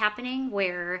that's happening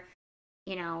where,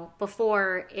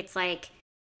 before it's like,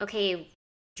 okay,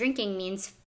 drinking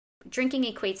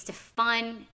equates to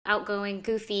fun, outgoing,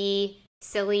 goofy,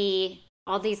 silly,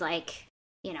 all these like,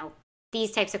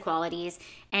 these types of qualities.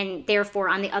 And therefore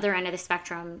on the other end of the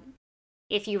spectrum,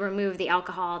 if you remove the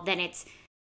alcohol, then it's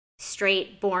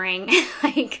straight, boring,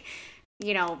 like,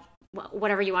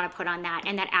 whatever you want to put on that.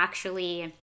 And that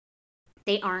actually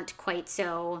they aren't quite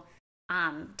so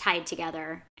tied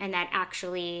together, and that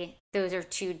actually those are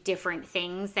two different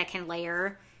things that can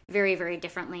layer very, very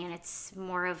differently. And it's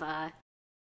more of a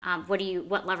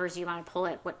what levers do you want to pull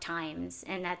at what times,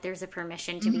 and that there's a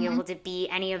permission to be able to be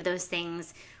any of those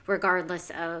things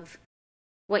regardless of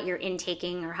what you're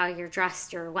intaking or how you're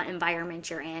dressed or what environment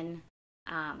you're in,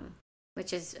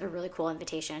 which is a really cool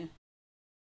invitation.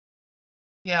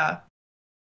 Yeah,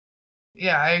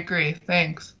 I agree.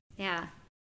 Thanks. Yeah,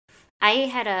 I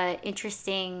had a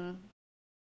interesting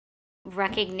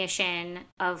recognition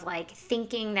of like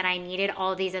thinking that I needed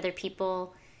all these other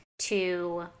people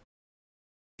to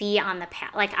be on the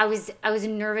path. Like I was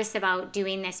nervous about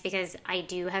doing this because I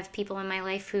do have people in my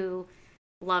life who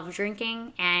love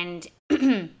drinking, and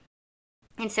and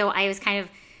so I was kind of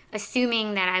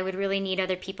assuming that I would really need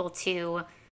other people to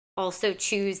also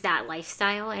choose that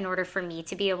lifestyle in order for me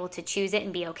to be able to choose it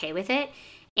and be okay with it.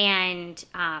 And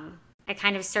I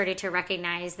kind of started to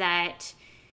recognize that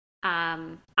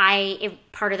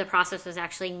part of the process was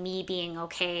actually me being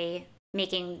okay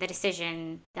making the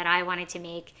decision that I wanted to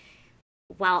make,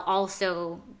 while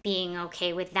also being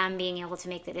okay with them being able to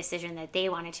make the decision that they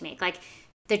wanted to make. Like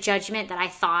the judgment that I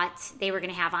thought they were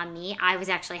going to have on me, I was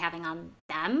actually having on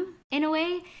them in a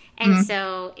way. And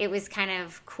so it was kind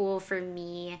of cool for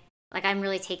me. Like I'm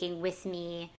really taking with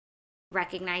me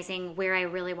recognizing where I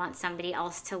really want somebody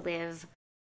else to live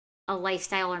a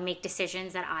lifestyle or make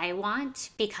decisions that I want,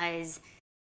 because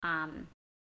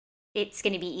it's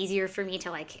going to be easier for me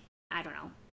to, like, I don't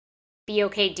know, be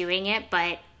okay doing it,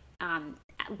 but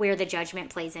where the judgment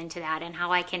plays into that and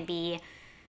how I can be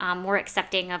more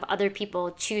accepting of other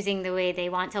people choosing the way they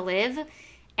want to live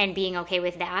and being okay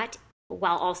with that,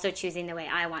 while also choosing the way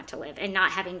I want to live and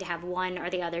not having to have one or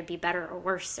the other be better or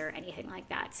worse or anything like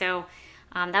that. So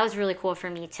that was really cool for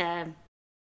me to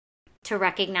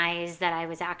recognize that I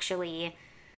was actually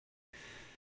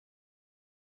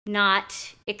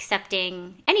not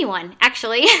accepting anyone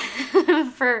actually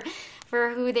for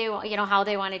who they, how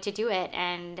they wanted to do it.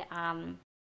 And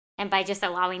by just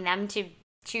allowing them to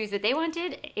choose what they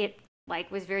wanted, it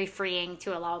like was very freeing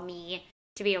to allow me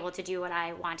to be able to do what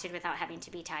I wanted without having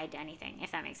to be tied to anything,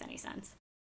 if that makes any sense.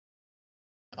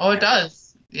 Oh, it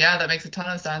does. Yeah, that makes a ton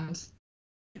of sense.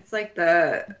 It's like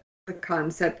the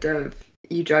concept of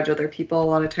you judge other people a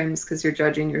lot of times because you're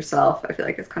judging yourself. I feel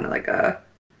like it's kind of like a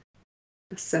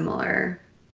similar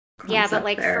concept. Yeah, but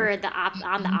like there. for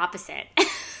on the opposite.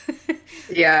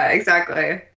 Yeah,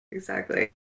 exactly.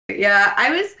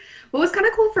 Yeah, what was kind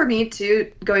of cool for me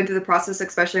too, going through the process,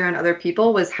 especially around other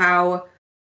people, was how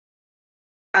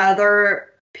other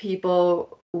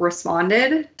people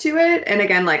responded to it. And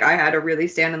again, like I had to really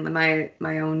stand in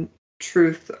my own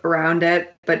truth around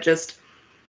it, but just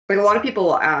like a lot of people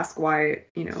will ask why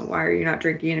are you not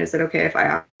drinking? Is it okay if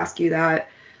I ask you that?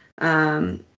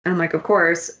 And I'm like, of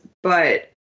course.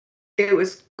 But it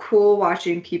was cool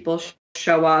watching people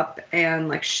show up and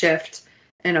like shift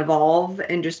and evolve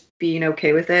and just being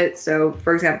okay with it. So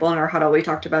for example, in our huddle, we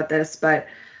talked about this, but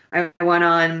I went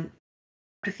on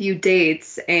a few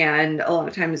dates, and a lot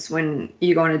of times when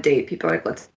you go on a date, people are like,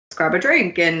 let's grab a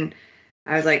drink. And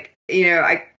I was like,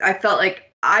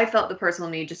 I felt the personal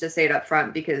need just to say it up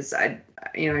front because I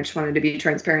just wanted to be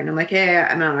transparent. I'm like, hey,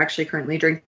 I'm not actually currently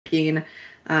drinking,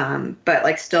 but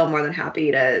like still more than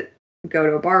happy to go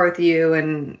to a bar with you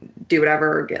and do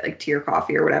whatever, or get like tea or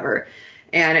coffee or whatever.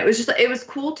 And it was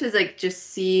cool to like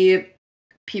just see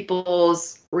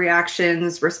people's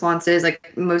reactions, responses.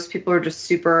 Like most people are just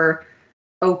super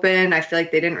open. I feel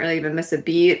like they didn't really even miss a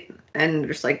beat and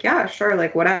just like, yeah, sure,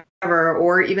 like whatever.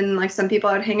 Or even like some people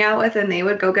I'd hang out with and they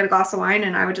would go get a glass of wine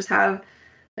and I would just have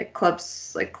like club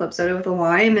soda with a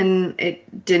lime, and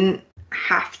it didn't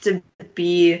have to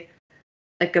be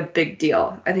like a big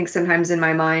deal. I think sometimes in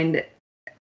my mind,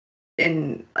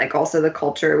 in like also the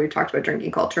culture, we talked about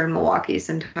drinking culture in Milwaukee,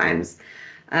 sometimes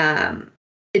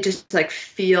it just like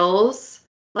feels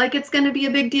like it's going to be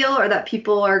a big deal, or that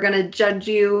people are going to judge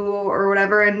you or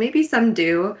whatever. And maybe some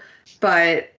do,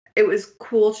 but it was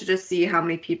cool to just see how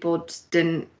many people just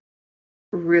didn't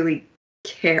really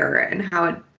care and how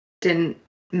it didn't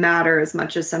matter as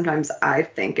much as sometimes I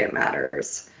think it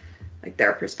matters, like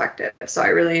their perspective. So I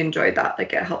really enjoyed that.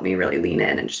 Like it helped me really lean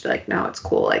in and just be like, no, it's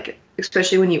cool. Like,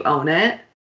 especially when you own it and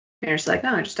you're just like,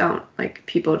 no, I just don't. Like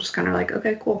people just kind of like,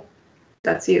 okay, cool.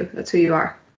 That's you. That's who you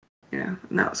are. And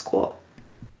that was cool.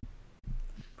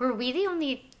 Were we the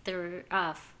only there's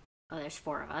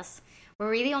 4 of us. Were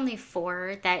we the only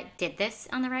 4 that did this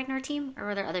on the Ragnar team, or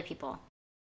were there other people?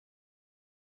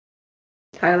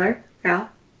 Tyler? Yeah.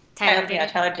 Tyler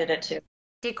did it too.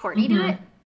 Did Courtney do it?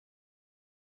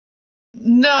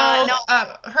 No.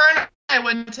 Her and I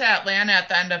went to Atlanta at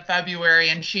the end of February,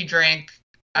 and she drank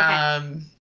down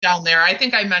there. I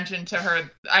think I mentioned to her,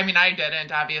 I mean, I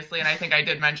didn't, obviously, and I think I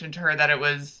did mention to her that it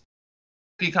was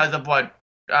because of what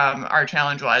our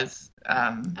challenge was.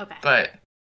 Okay. But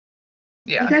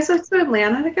yeah. You guys went to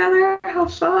Atlanta together? How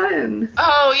fun.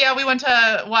 Oh yeah, we went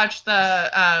to watch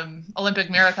the Olympic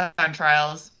marathon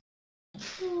trials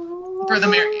for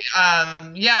the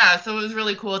so it was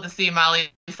really cool to see Molly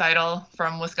Seidel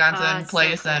from Wisconsin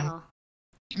place, so cool.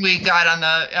 And we got on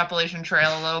the Appalachian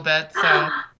Trail a little bit. So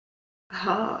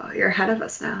oh, you're ahead of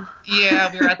us now.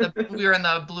 Yeah, we were in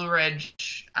the Blue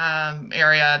Ridge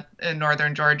area in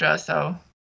northern Georgia, so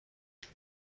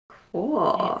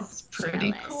cool. It's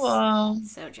pretty cool.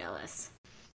 So jealous.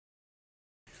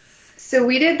 So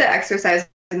we did the exercise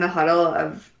in the huddle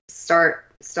of start,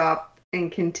 stop, and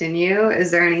continue.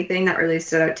 Is there anything that really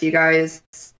stood out to you guys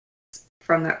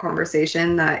from that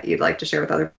conversation that you'd like to share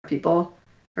with other people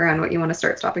around what you want to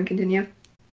start, stop, and continue?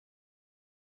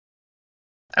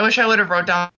 I wish I would have wrote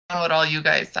down what all you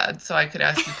guys said so I could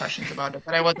ask you questions about it,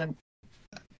 but I wasn't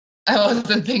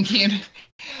thinking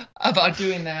about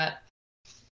doing that.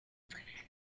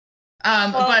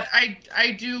 But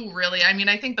I do really, I mean,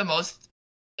 I think the most,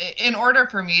 in order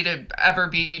for me to ever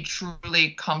be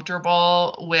truly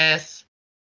comfortable with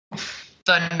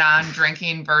the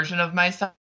non-drinking version of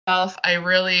myself, I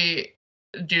really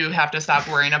do have to stop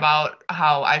worrying about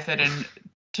how I fit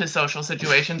into social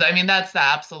situations. I mean, that's the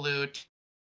absolute,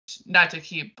 not to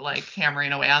keep like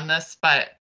hammering away on this, but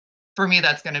for me,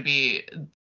 that's going to be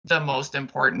the most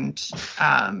important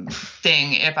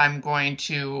thing if I'm going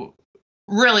to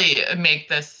really make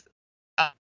this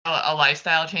a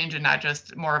lifestyle change and not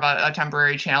just more of a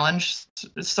temporary challenge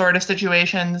sort of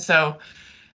situation. So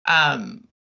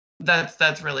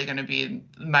that's really going to be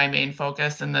my main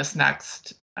focus in this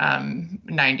next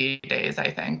 90 days,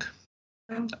 I think.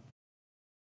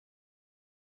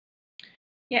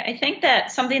 Yeah, I think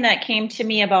that something that came to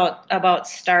me about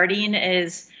starting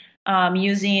is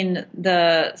using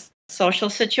the social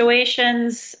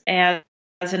situations as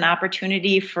an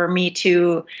opportunity for me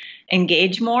to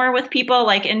engage more with people.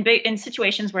 Like in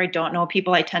situations where I don't know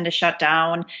people, I tend to shut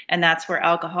down, and that's where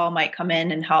alcohol might come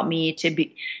in and help me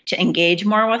to engage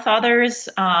more with others.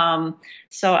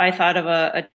 So I thought of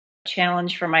a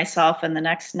challenge for myself in the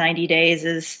next 90 days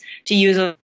is to use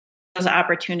those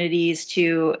opportunities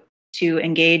to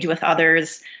engage with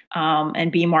others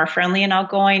and be more friendly and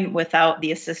outgoing without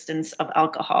the assistance of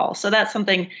alcohol. So that's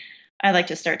something I like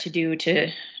to start to do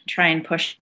to try and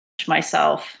push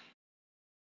myself.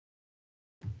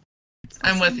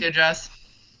 I'm with you, Jess.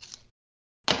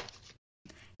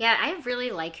 Yeah, I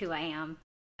really like who I am.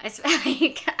 It's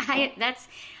like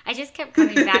I just kept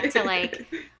coming back to like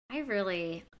I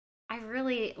really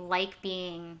like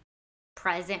being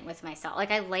present with myself.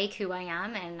 Like I like who I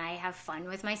am and I have fun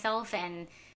with myself, and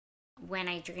when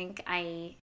I drink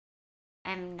I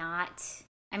am not,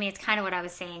 I mean, it's kind of what I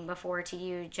was saying before to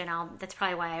you, Janelle. That's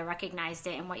probably why I recognized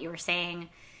it in what you were saying.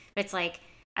 But it's like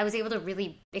I was able to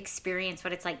really experience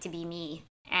what it's like to be me.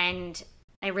 And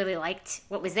I really liked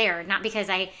what was there. Not because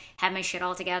I had my shit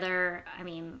all together. I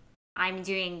mean, I'm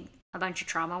doing a bunch of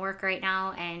trauma work right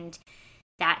now, and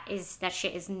that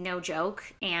shit is no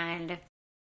joke. And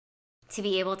to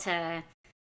be able to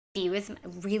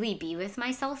really be with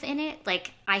myself in it,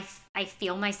 like I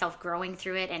feel myself growing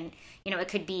through it. And, you know, it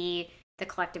could be the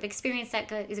collective experience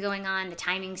that is going on, the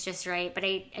timing's just right. But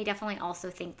I definitely also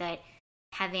think that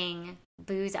having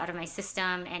booze out of my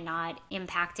system and not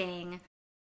impacting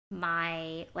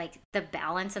my, like, the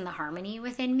balance and the harmony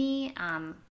within me,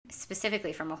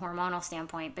 specifically from a hormonal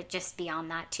standpoint, but just beyond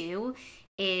that too,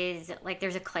 is like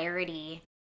there's a clarity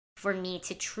for me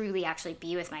to truly actually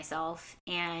be with myself,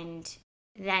 and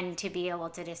then to be able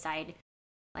to decide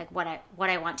like what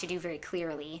I want to do very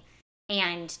clearly,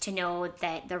 and to know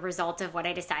that the result of what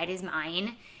I decide is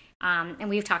mine. And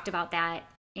we've talked about that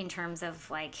in terms of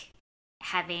like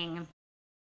having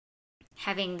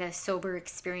the sober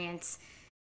experience.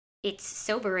 It's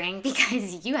sobering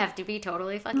because you have to be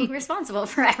totally fucking responsible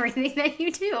for everything that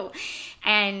you do.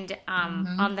 And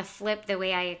on the flip, the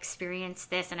way I experienced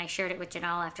this, and I shared it with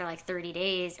Janelle after like 30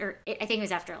 days, or I think it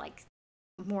was after like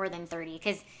more than 30,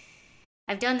 because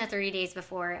I've done the 30 days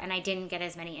before and I didn't get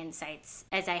as many insights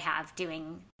as I have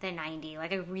doing the 90.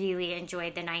 Like I really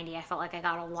enjoyed the 90. I felt like I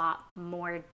got a lot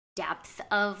more depth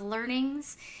of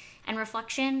learnings and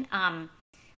reflection.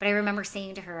 But I remember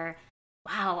saying to her,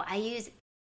 wow, I use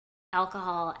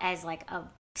alcohol as like a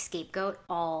scapegoat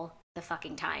all the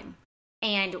fucking time.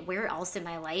 And where else in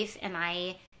my life am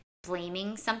I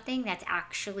blaming something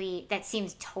that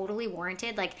seems totally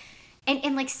warranted? Like,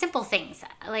 and like simple things.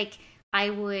 Like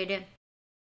I would,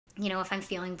 you know, if I'm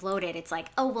feeling bloated, it's like,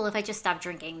 oh, well, if I just stopped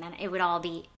drinking, then it would all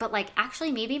be, but like,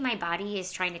 actually maybe my body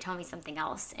is trying to tell me something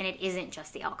else, and it isn't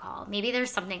just the alcohol. Maybe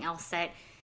there's something else that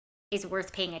is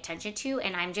worth paying attention to,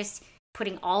 and I'm just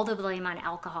putting all the blame on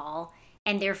alcohol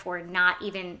and therefore not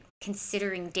even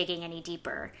considering digging any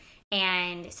deeper.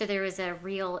 And so there was a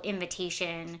real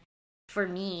invitation for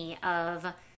me of,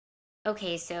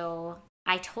 okay, so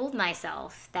I told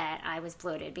myself that I was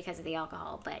bloated because of the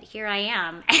alcohol, but here I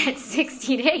am at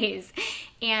 60 days.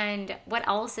 And what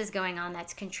else is going on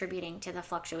that's contributing to the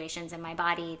fluctuations in my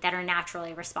body that are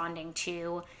naturally responding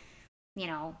to, you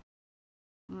know,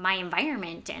 my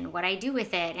environment and what I do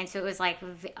with it? And so it was like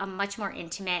a much more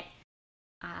intimate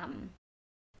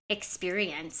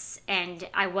experience. And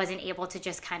I wasn't able to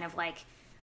just kind of like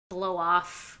blow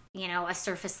off, you know, a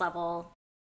surface level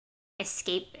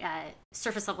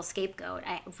scapegoat.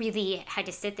 I really had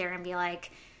to sit there and be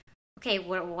like, okay,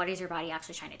 what is your body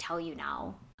actually trying to tell you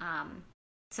now?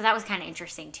 So that was kind of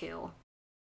interesting too.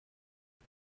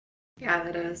 Yeah,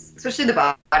 that is, especially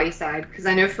the body side, because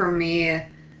I know for me,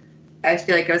 I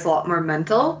feel like it was a lot more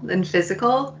mental than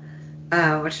physical,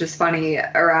 which is funny.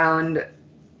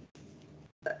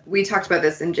 We talked about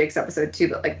this in Jake's episode too,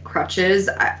 but like crutches,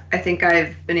 I think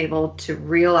I've been able to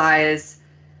realize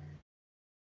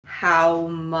how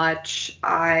much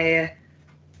I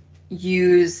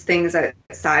use things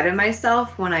outside of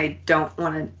myself when I don't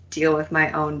want to deal with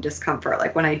my own discomfort.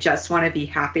 Like when I just want to be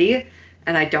happy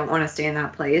and I don't want to stay in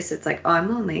that place, it's like, oh, I'm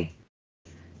lonely.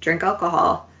 Drink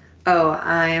alcohol. Oh,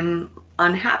 I'm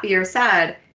unhappy or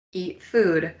sad. Eat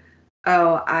food.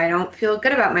 Oh, I don't feel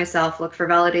good about myself. Look for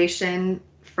validation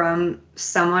from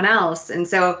someone else. And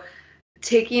so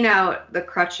taking out the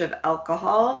crutch of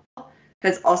alcohol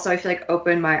has also, I feel like,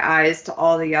 opened my eyes to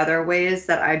all the other ways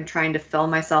that I'm trying to fill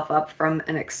myself up from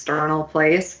an external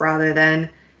place rather than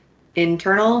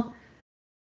internal.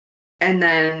 And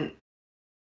then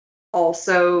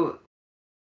also,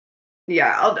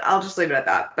 yeah, I'll just leave it at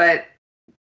that. But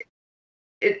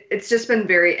it's just been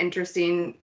very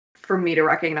interesting for me to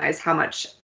recognize how much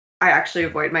I actually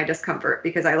avoid my discomfort,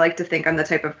 because I like to think I'm the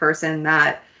type of person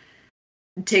that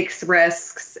takes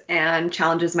risks and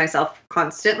challenges myself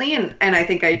constantly, and I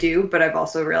think I do, but I've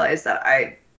also realized that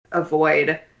I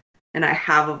avoid, and I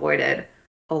have avoided,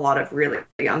 a lot of really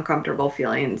uncomfortable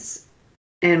feelings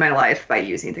in my life by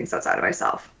using things outside of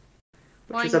myself,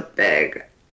 which is a big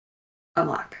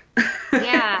unlock.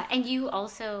 Yeah, and you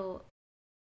also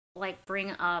like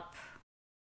bring up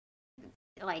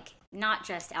like not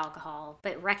just alcohol,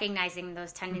 but recognizing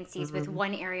those tendencies with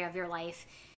one area of your life.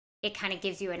 It kind of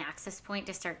gives you an access point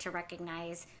to start to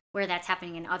recognize where that's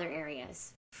happening in other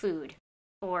areas, food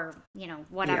or, you know,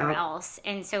 whatever else.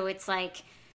 And so it's like,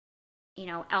 you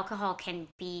know, alcohol can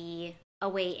be a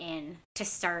way in to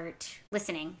start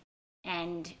listening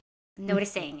and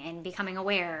noticing and becoming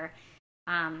aware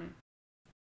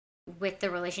with the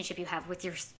relationship you have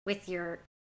with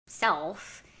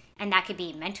yourself. And that could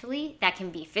be mentally, that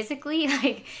can be physically,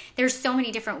 like there's so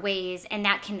many different ways, and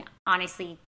that can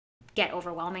honestly get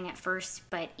overwhelming at first.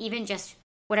 But even just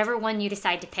whatever one you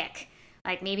decide to pick,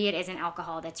 like maybe it isn't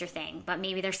alcohol that's your thing, but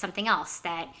maybe there's something else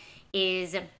that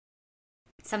is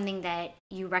something that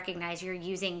you recognize you're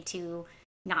using to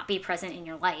not be present in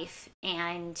your life.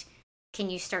 And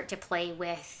can you start to play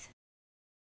with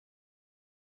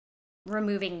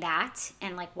removing that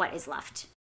and like what is left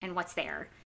and what's there,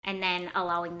 and then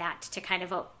allowing that to kind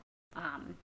of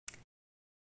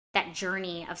that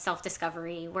journey of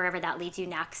self-discovery, wherever that leads you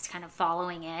next, kind of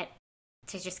following it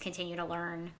to just continue to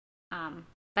learn.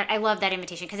 But I love that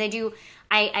invitation, because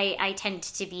I tend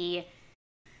to be,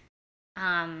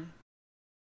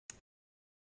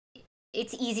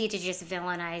 it's easy to just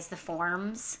villainize the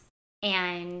forms,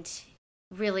 and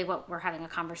really what we're having a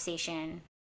conversation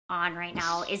on right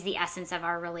now is the essence of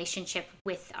our relationship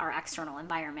with our external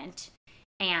environment.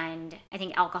 And I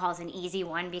think alcohol is an easy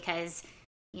one because,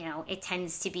 you know, it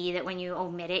tends to be that when you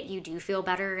omit it, you do feel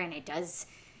better, and it does,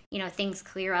 you know, things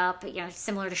clear up, you know,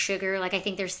 similar to sugar. Like, I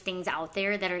think there's things out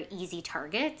there that are easy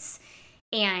targets.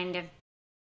 And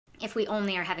if we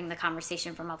only are having the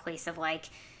conversation from a place of like,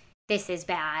 this is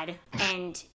bad,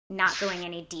 and not going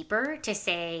any deeper to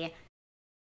say,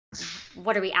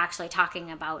 what are we actually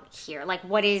talking about here? Like,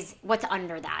 what's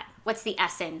under that? What's the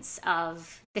essence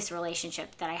of this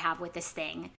relationship that I have with this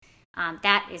thing?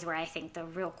 That is where I think the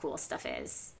real cool stuff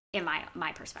is, in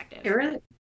my perspective. It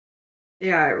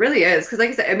really is. Because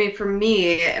like I said, I mean, for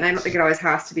me, and I don't think it always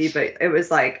has to be, but it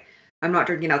was like, I'm not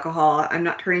drinking alcohol. I'm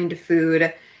not turning to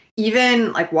food.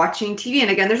 Even like watching TV. And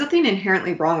again, there's nothing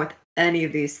inherently wrong with any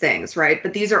of these things, right?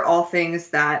 But these are all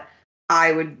things that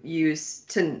I would use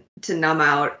to numb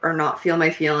out or not feel my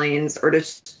feelings, or to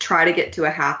try to get to a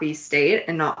happy state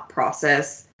and not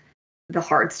process the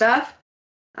hard stuff.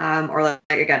 or like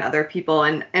again other people,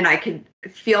 and I could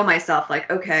feel myself like,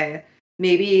 okay,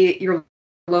 maybe you're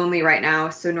lonely right now,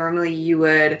 so normally you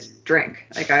would drink.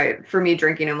 Like for me,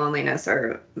 drinking and loneliness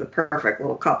are the perfect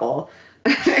little couple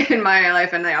in my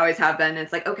life, and they always have been.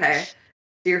 It's like, okay,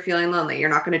 so you're feeling lonely, you're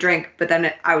not going to drink, but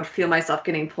then I would feel myself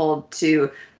getting pulled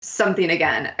to something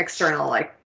again external,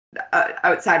 like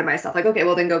outside of myself, like, okay,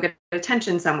 well then go get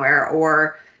attention somewhere,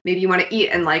 or maybe you want to eat,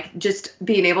 and like just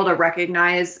being able to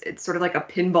recognize it's sort of like a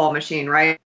pinball machine,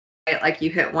 right? Like you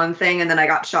hit one thing and then I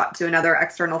got shot to another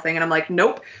external thing, and I'm like,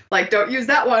 nope, like don't use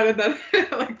that one, and then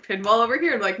like pinball over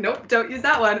here, I'm like, nope, don't use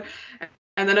that one.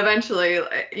 And then eventually,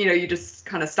 you know, you just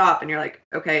kind of stop and you're like,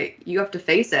 okay, you have to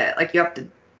face it, like you have to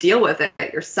deal with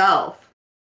it yourself.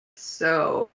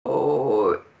 So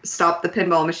stop the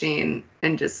pinball machine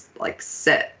and just like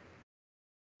sit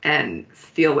and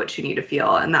feel what you need to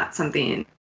feel. And that's something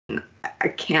I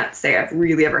can't say I've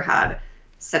really ever had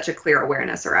such a clear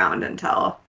awareness around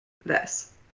until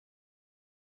this.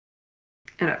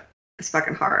 And it's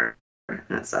fucking hard and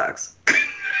it sucks.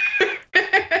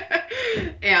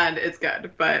 And it's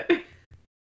good, but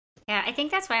yeah, I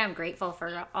think that's why I'm grateful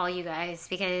for all you guys,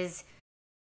 because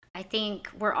I think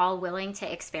we're all willing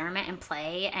to experiment and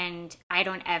play, and I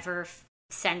don't ever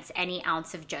sense any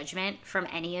ounce of judgment from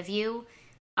any of you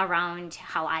around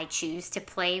how I choose to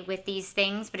play with these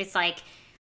things. But it's like,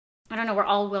 I don't know, we're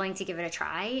all willing to give it a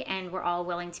try, and we're all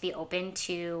willing to be open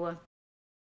to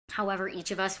however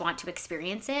each of us want to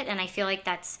experience it. And I feel like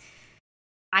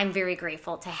I'm very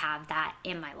grateful to have that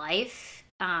in my life.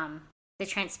 The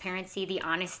transparency, the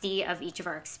honesty of each of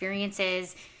our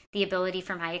experiences, the ability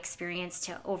for my experience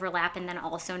to overlap and then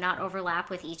also not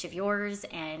overlap with each of yours.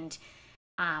 And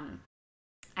I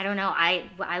don't know,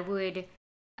 I would,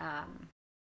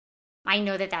 I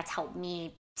know that that's helped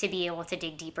me to be able to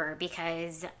dig deeper,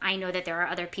 because I know that there are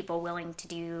other people willing to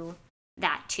do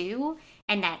that too.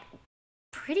 And that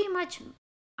pretty much,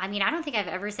 I mean, I don't think I've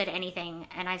ever said anything,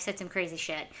 and I've said some crazy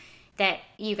shit, that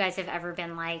you guys have ever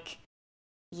been like,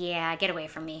 yeah, get away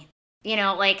from me. You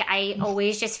know, like I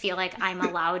always just feel like I'm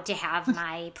allowed to have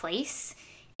my place.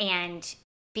 And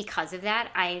because of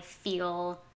that, I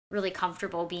feel really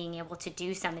comfortable being able to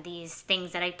do some of these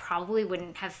things that I probably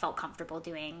wouldn't have felt comfortable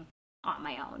doing on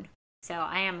my own. So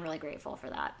I am really grateful for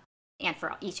that, and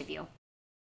for each of you.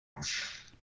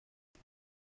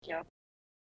 Yeah.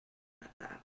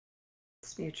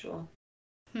 It's mutual.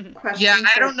 Yeah,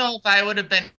 I don't know if I would have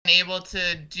been able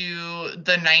to do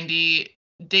the 90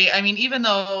 day. I mean, even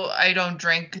though I don't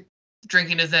drink,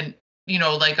 drinking isn't, you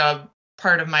know, like a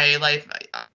part of my life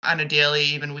on a daily,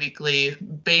 even weekly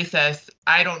basis.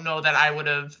 I don't know that I would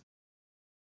have,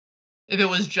 if it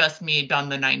was just me, done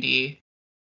the 90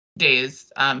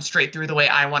 days straight through the way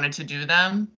I wanted to do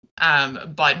them.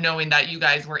 But knowing that you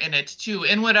guys were in it too,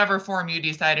 in whatever form you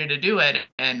decided to do it,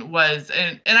 and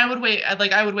I would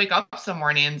I would wake up some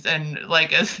mornings and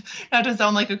like, not to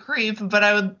sound like a creep, but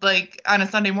I would like on a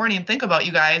Sunday morning think about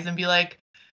you guys and be like,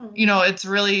 you know, it's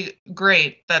really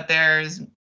great that there's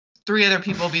 3 other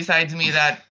people besides me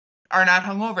that are not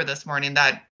hungover this morning,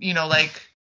 that, you know, like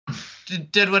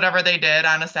did whatever they did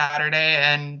on a Saturday,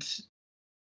 and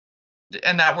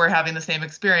that we're having the same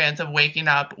experience of waking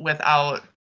up without,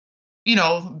 you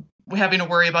know, having to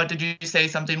worry about, did you say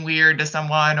something weird to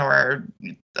someone, or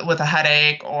with a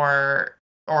headache, or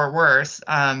worse.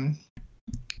 And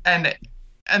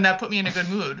that put me in a good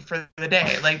mood for the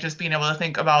day. Like just being able to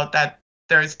think about that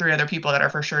there's 3 other people that are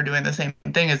for sure doing the same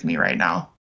thing as me right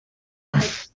now.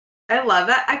 I love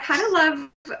that.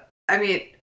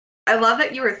 I love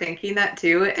that you were thinking that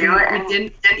too. And we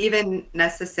didn't even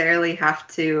necessarily have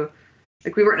to,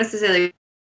 like, we weren't necessarily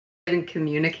even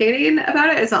communicating about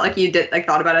it. It's not like you did, like,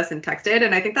 thought about us and texted.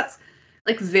 And I think that's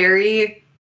like very,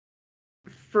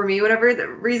 for me, whatever the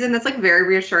reason, that's like very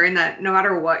reassuring that no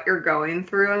matter what you're going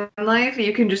through in life,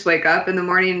 you can just wake up in the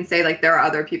morning and say, like, there are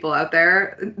other people out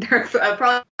there. There's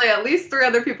probably at least 3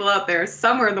 other people out there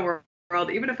somewhere in the world,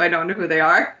 even if I don't know who they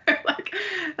are, like,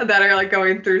 that are like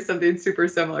going through something super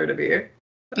similar to me.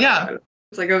 Yeah.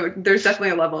 It's like, there's definitely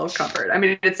a level of comfort. I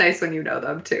mean, it's nice when you know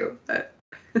them too, but.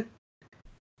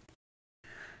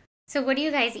 So what do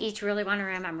you guys each really want to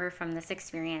remember from this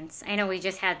experience? I know we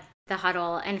just had the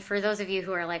huddle, and for those of you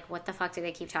who are like, what the fuck do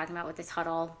they keep talking about with this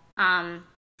huddle?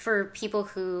 For people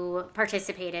who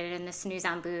participated in the Snooze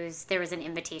on Booze, there was an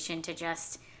invitation to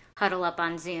just huddle up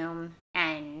on Zoom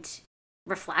and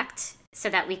reflect so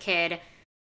that we could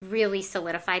really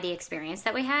solidify the experience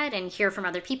that we had and hear from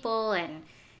other people and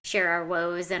share our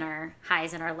woes and our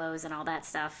highs and our lows and all that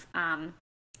stuff.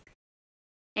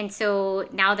 And so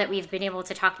now that we've been able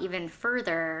to talk even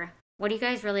further, what do you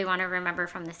guys really want to remember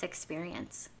from this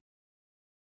experience?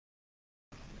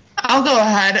 I'll go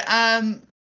ahead.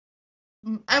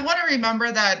 I want to remember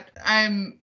that I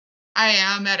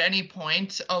am at any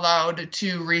point allowed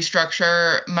to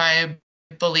restructure my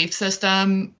belief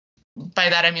system. By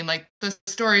that I mean like the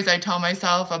stories I tell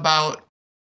myself about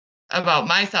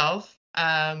myself,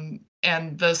 and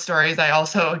the stories I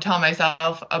also tell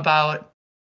myself about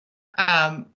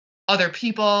other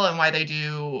people and why they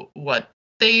do what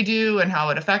they do and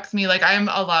how it affects me. Like I'm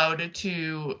allowed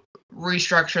to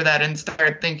restructure that and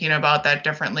start thinking about that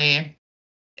differently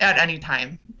at any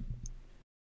time.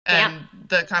 And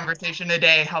the conversation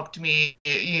today helped me,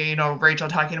 Rachel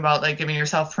talking about like giving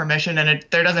yourself permission, and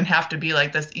there doesn't have to be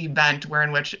like this event where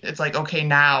in which it's like, okay,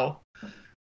 now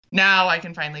I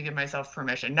can finally give myself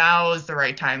permission. Now is the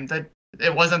right time. That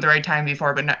it wasn't the right time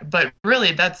before, but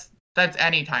really that's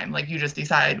any time. Like you just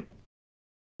decide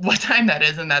what time that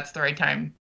is, and that's the right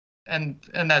time, and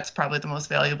that's probably the most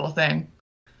valuable thing.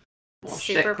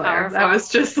 Super powerful. That was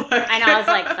just like I know. I was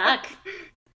like, fuck.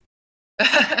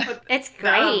 It's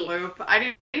great. Loop.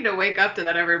 I need to wake up to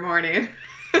that every morning.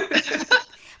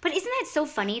 But isn't that so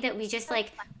funny that we just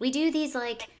like we do these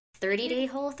like 30-day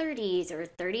Whole30s or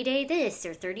 30-day this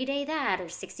or 30-day that or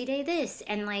 60-day this,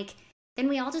 and like then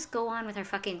we all just go on with our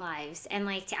fucking lives, and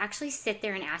like to actually sit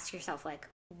there and ask yourself like,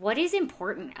 what is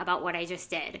important about what I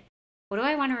just did? What do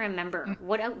I want to remember?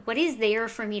 What is there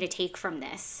for me to take from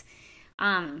this?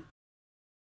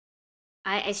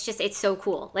 It's so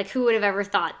cool. Like who would have ever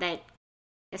thought that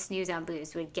a snooze on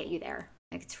booze would get you there?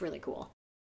 Like it's really cool.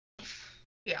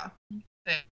 Yeah.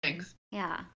 Thanks.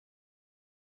 Yeah.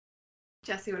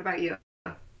 Jesse, what about you?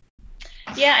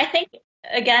 Yeah, I think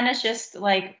again it's just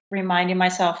like reminding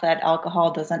myself that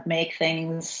alcohol doesn't make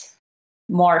things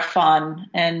more fun.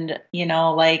 And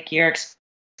like your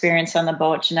experience on the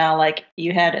boat, Janelle, like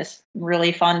you had a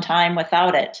really fun time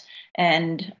without it.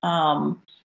 And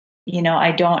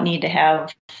I don't need to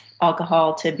have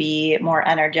alcohol to be more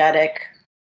energetic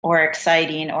or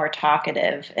exciting or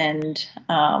talkative, and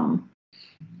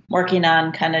working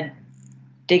on kind of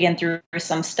digging through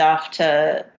some stuff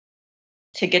to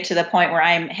get to the point where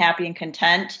I'm happy and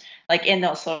content, like in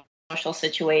those social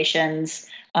situations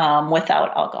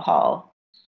without alcohol.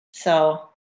 So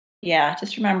yeah,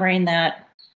 just remembering that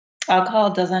alcohol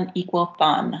doesn't equal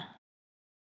fun.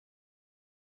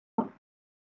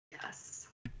 Yes.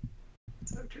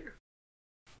 So true.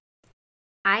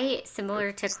 I,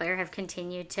 similar to Claire, have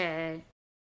continued to,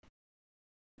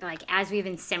 like, as we've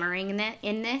been simmering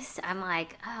in this, I'm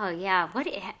like, oh yeah,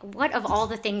 what of all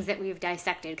the things that we've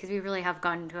dissected, because we really have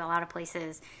gone to a lot of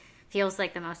places, feels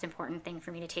like the most important thing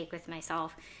for me to take with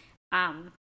myself.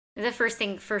 The first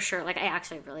thing for sure, like I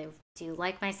actually really do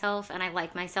like myself, and I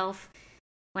like myself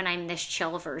when I'm this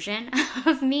chill version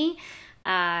of me.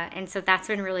 And so that's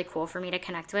been really cool for me to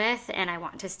connect with, and I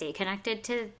want to stay connected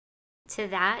to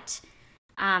that.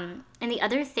 And the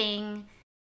other thing,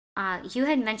 you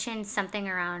had mentioned something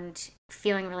around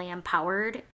feeling really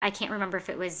empowered. I can't remember if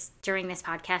it was during this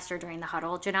podcast or during the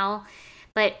huddle, Janelle,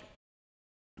 but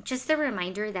just the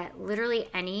reminder that literally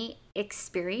any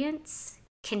experience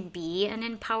can be an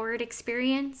empowered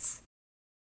experience.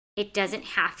 It doesn't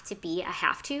have to be a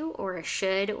have to or a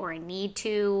should or a need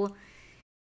to.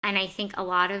 And I think a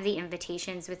lot of the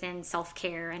invitations within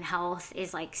self-care and health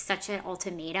is like such an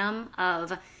ultimatum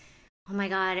of, oh my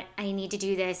God, I need to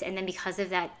do this. And then because of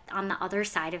that, on the other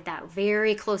side of that,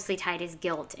 very closely tied is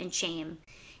guilt and shame.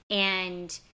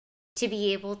 And to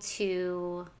be able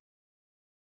to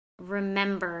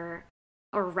remember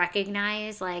or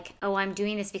recognize like, oh, I'm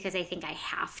doing this because I think I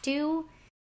have to.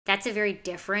 That's a very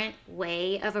different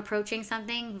way of approaching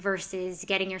something versus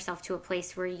getting yourself to a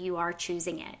place where you are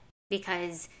choosing it,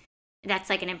 because that's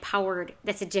like an empowered,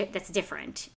 that's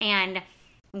different. And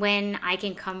when I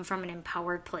can come from an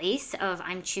empowered place of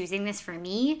I'm choosing this for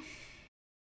me,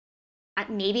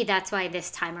 maybe that's why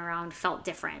this time around felt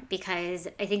different, because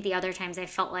I think the other times I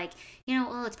felt like,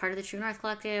 well, it's part of the True North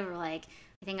Collective, or like,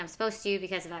 I think I'm supposed to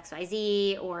because of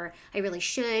XYZ, or I really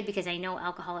should because I know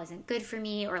alcohol isn't good for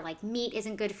me, or like meat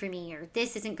isn't good for me, or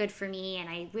this isn't good for me, and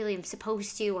I really am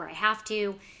supposed to, or I have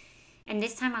to. And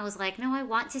this time I was like, no, I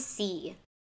want to see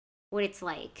what it's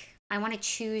like. I want to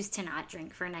choose to not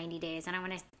drink for 90 days, and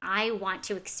I want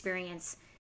to experience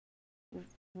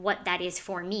what that is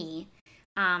for me.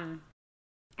 And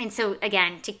so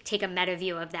again, to take a meta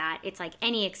view of that, it's like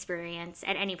any experience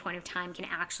at any point of time can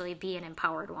actually be an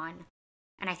empowered one.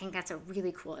 And I think that's a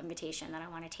really cool invitation that I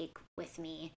want to take with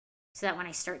me, so that when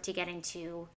I start to get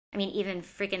into, even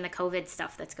freaking the COVID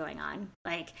stuff that's going on,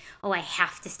 like, oh, I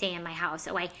have to stay in my house.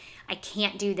 Oh, I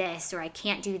can't do this, or I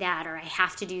can't do that, or I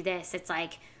have to do this. It's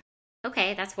like,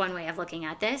 okay, that's one way of looking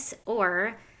at this.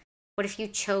 Or what if you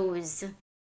chose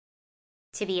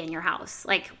to be in your house?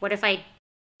 Like, what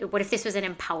if this was an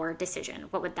empowered decision?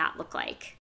 What would that look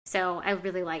like? So I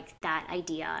really like that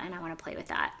idea, and I want to play with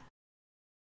that.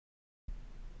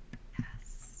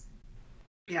 Yes.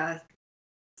 Yeah.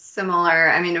 Similar.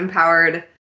 I mean, empowered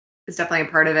is definitely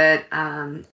a part of it.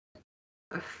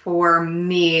 For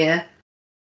me,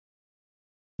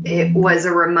 it was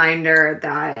a reminder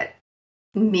that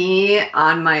me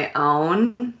on my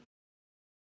own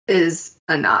is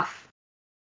enough.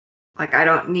 Like, I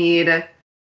don't need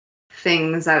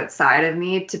things outside of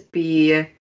me to be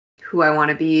who I want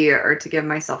to be or to give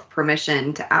myself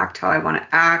permission to act how I want to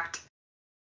act.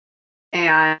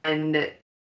 And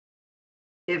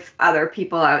if other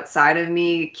people outside of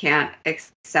me can't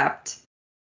accept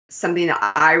something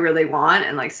that I really want,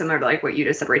 and like similar to like what you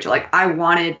just said, Rachel, like I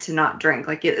wanted to not drink.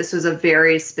 Like this was a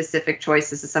very specific choice.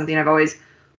 This is something I've always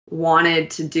wanted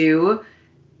to do.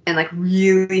 And like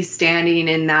really standing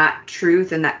in that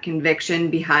truth and that conviction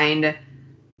behind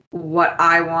what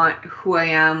I want, who I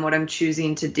am, what I'm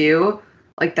choosing to do,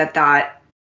 like that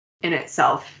in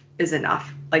itself is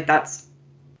enough. Like that's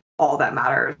all that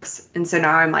matters. And so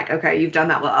now I'm like, okay, you've done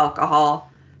that with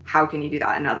alcohol. How can you do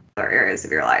that in other areas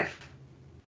of your life?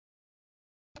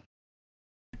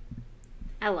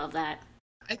 I love that.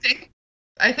 I think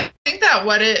that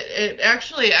what it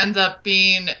actually ends up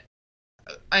being,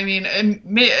 I mean,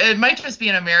 it might just be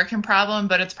an American problem,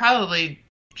 but it's probably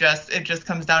it just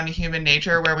comes down to human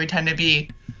nature where we tend to be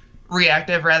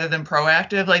reactive rather than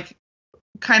proactive. Like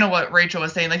kind of what Rachel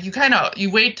was saying, like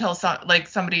you wait till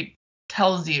somebody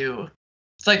tells you,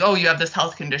 it's like, oh, you have this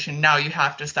health condition, now you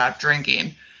have to stop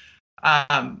drinking.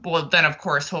 Well, then of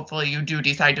course, hopefully you do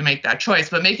decide to make that choice,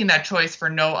 but making that choice for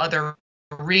no other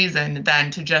reason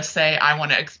than to just say, I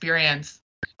want to experience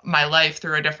my life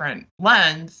through a different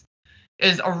lens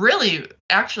is a really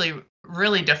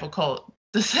difficult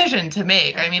decision to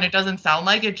make. I mean, it doesn't sound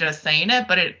like it just saying it,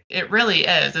 but it really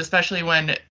is, especially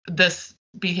when this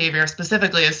behavior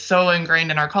specifically is so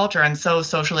ingrained in our culture and so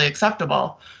socially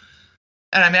acceptable.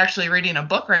 And I'm actually reading a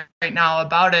book right now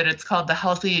about it. It's called The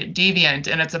Healthy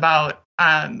Deviant, and it's about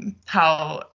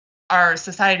how our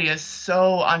society is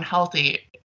so unhealthy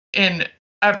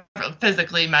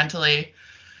physically, mentally,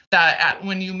 that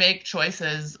when you make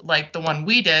choices like the one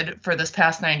we did for this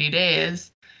past 90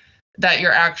 days, that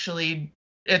you're actually,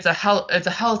 it's a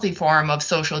healthy form of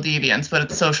social deviance, but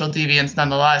it's social deviance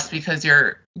nonetheless, because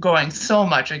you're going so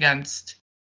much against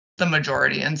the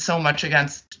majority and so much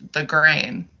against the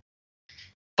grain.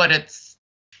 But it's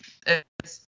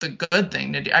the good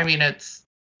thing to do. I mean,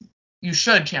 you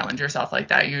should challenge yourself like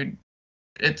that.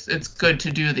 It's good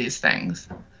to do these things.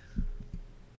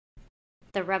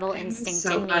 The rebel instinct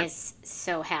in me is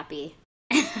so happy.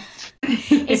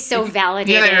 It's so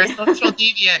validated. Yeah, you're a social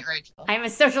deviant, Rachel. I'm a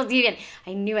social deviant.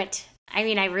 I knew it. I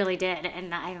mean, I really did.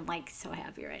 And I'm like so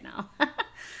happy right now.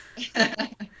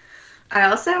 I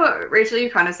also, Rachel, you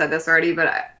kind of said this already,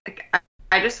 but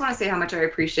I just want to say how much I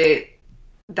appreciate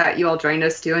that you all joined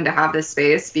us too, and to have this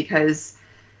space, because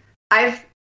I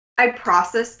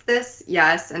processed this,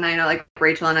 yes, and I know like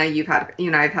Rachel and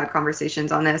I've had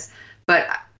conversations on this, but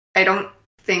I don't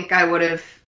think I would have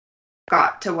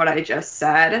got to what I just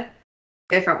said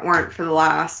if it weren't for the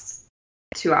last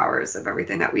 2 hours of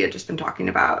everything that we had just been talking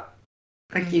about.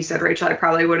 Like you said, Rachel, I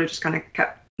probably would have just kind of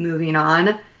kept moving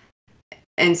on.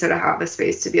 And so to have the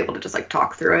space to be able to just like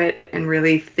talk through it and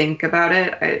really think about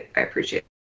it, I appreciate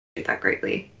that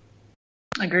greatly.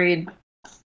 Agreed.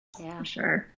 Yeah. For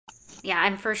sure. Yeah,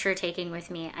 I'm for sure taking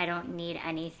with me, I don't need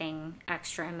anything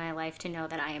extra in my life to know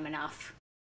that I am enough.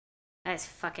 That's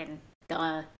fucking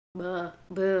duh.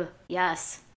 Boo.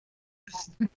 Yes.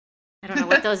 I don't know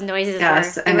what those noises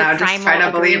yes, were. And now just try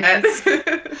to believe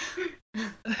it.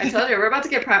 I told you, we're about to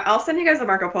get I'll send you guys a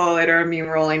Marco Polo later of me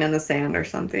rolling in the sand or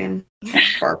something.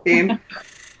 Barking.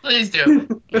 Please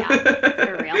do. Yeah,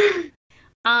 for real.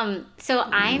 So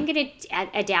I'm going to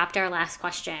adapt our last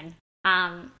question.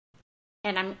 And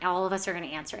all of us are going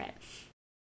to answer it.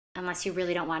 Unless you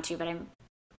really don't want to, but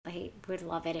I would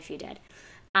love it if you did.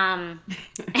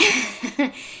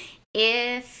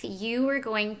 If you were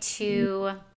going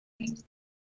to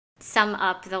sum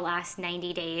up the last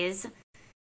 90 days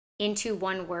into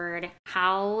one word,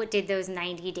 how did those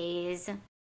 90 days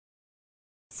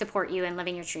support you in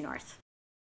living your true north?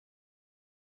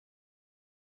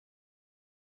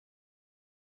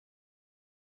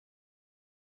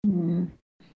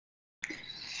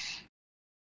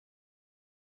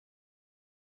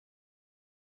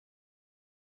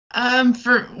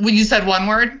 For when you said one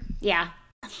word? Yeah.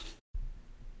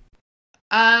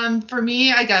 For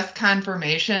me, I guess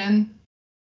confirmation.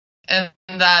 And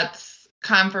that's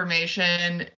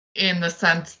confirmation in the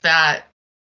sense that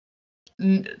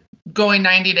going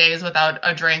 90 days without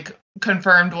a drink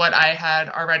confirmed what I had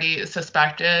already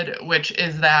suspected, which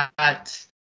is that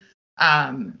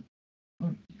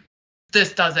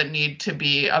this doesn't need to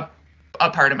be a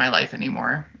part of my life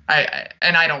anymore.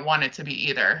 And I don't want it to be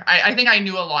either. I think I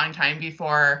knew a long time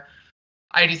before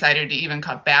I decided to even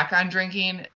cut back on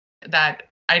drinking that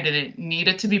I didn't need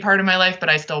it to be part of my life, but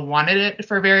I still wanted it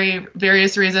for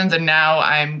various reasons. And now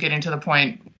I'm getting to the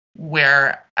point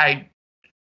where I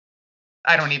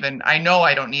know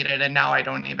I don't need it, and now I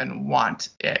don't even want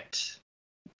it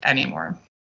anymore.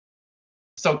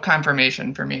 So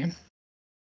confirmation for me.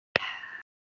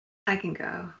 I can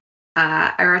go.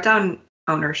 I wrote down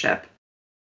ownership.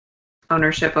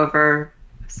 Ownership over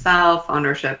self,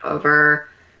 ownership over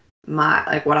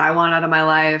what I want out of my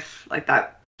life, like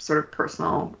that sort of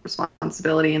personal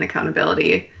responsibility and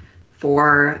accountability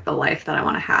for the life that I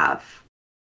want to have.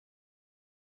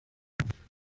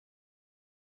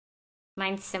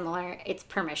 Mine's similar. It's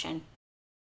permission.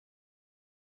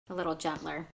 A little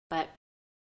gentler, but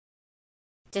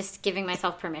just giving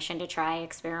myself permission to try,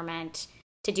 experiment,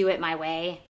 to do it my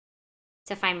way,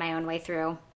 to find my own way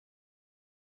through.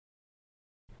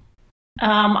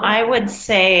 I would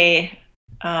say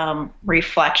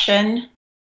reflection,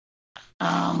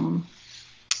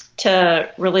 to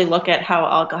really look at how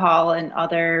alcohol and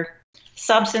other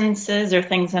substances or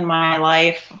things in my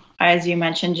life, as you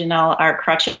mentioned, Janelle, are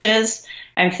crutches.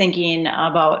 I'm thinking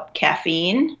about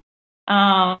caffeine,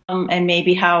 and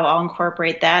maybe how I'll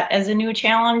incorporate that as a new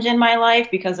challenge in my life,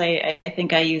 because I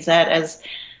think I use that as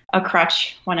a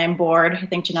crutch when I'm bored. I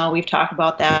think, Janelle, we've talked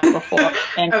about that before.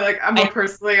 And I'm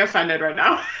personally offended right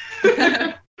now.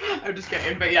 I'm just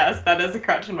kidding, but yes, that is a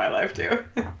crutch in my life too.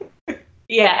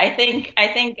 Yeah, I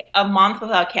think a month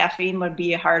without caffeine would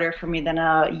be harder for me than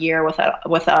a year without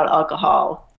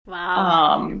alcohol.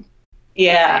 Wow.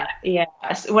 Yeah.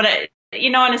 So and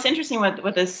it's interesting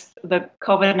with this, the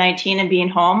COVID-19 and being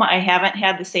home, I haven't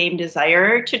had the same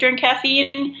desire to drink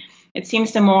caffeine. It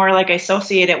seems to more like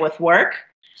associate it with work.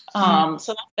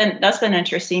 So that's been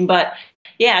interesting. But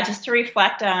yeah, just to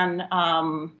reflect on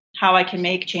how I can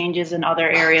make changes in other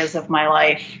areas of my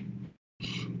life.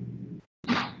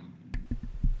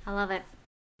 I love it.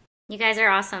 You guys are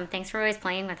awesome. Thanks for always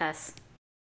playing with us.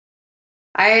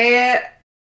 I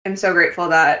am so grateful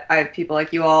that I have people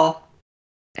like you all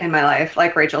in my life.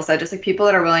 Like Rachel said, just like people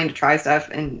that are willing to try stuff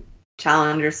and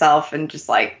challenge yourself and just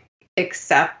like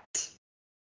accept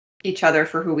each other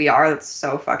for who we are. That's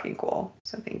so fucking cool.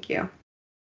 So thank you.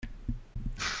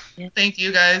 Thank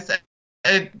you guys.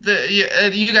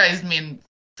 You guys mean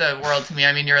the world to me.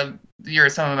 I mean, you're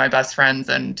some of my best friends,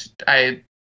 and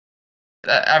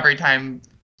every time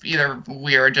either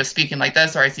we are just speaking like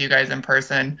this or I see you guys in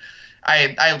person,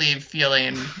 I leave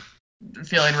feeling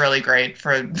really great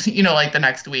for like the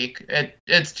next week.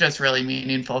 It's just really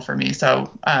meaningful for me.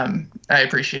 So I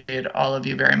appreciate all of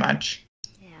you very much.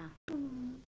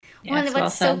 Yeah,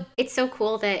 it's so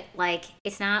cool that like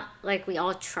it's not like we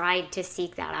all tried to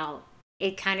seek that out.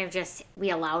 It kind of just we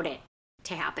allowed it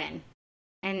to happen.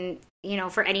 And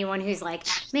for anyone who's like,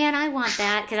 man, I want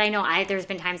that, because I know there's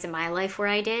been times in my life where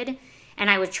I did, and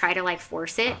I would try to like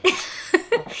force it,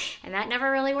 and that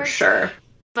never really worked. Sure.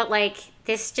 But like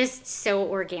this just so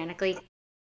organically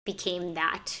became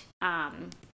that.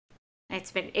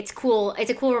 It's cool.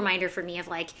 It's a cool reminder for me of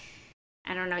like,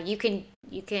 I don't know, you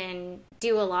can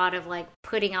do a lot of like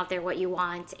putting out there what you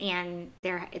want, and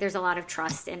there's a lot of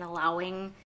trust in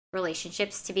allowing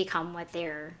relationships to become what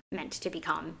they're meant to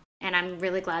become. And I'm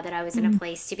really glad that I was in a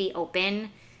place to be open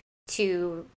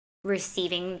to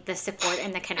receiving the support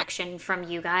and the connection from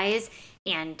you guys,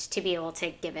 and to be able to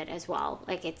give it as well.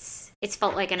 Like it's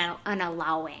felt like an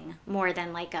allowing more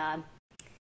than like a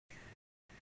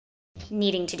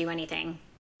needing to do anything.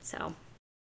 So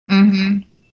yeah,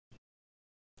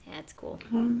 it's cool.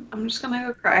 I'm just gonna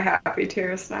go cry happy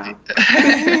tears now.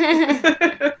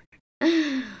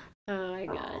 Oh my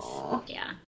gosh. Aww.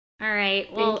 Yeah. All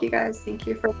right. Well, thank you guys. Thank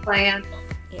you for playing.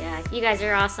 Yeah, you guys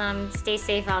are awesome. Stay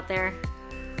safe out there.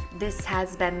 This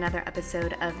has been another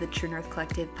episode of the True North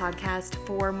Collective podcast.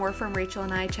 For more from Rachel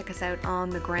and I, check us out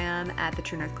on the gram at the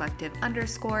True North Collective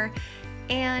 _.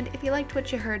 And if you liked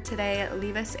what you heard today,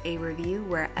 leave us a review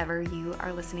wherever you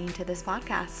are listening to this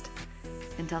podcast.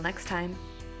 Until next time.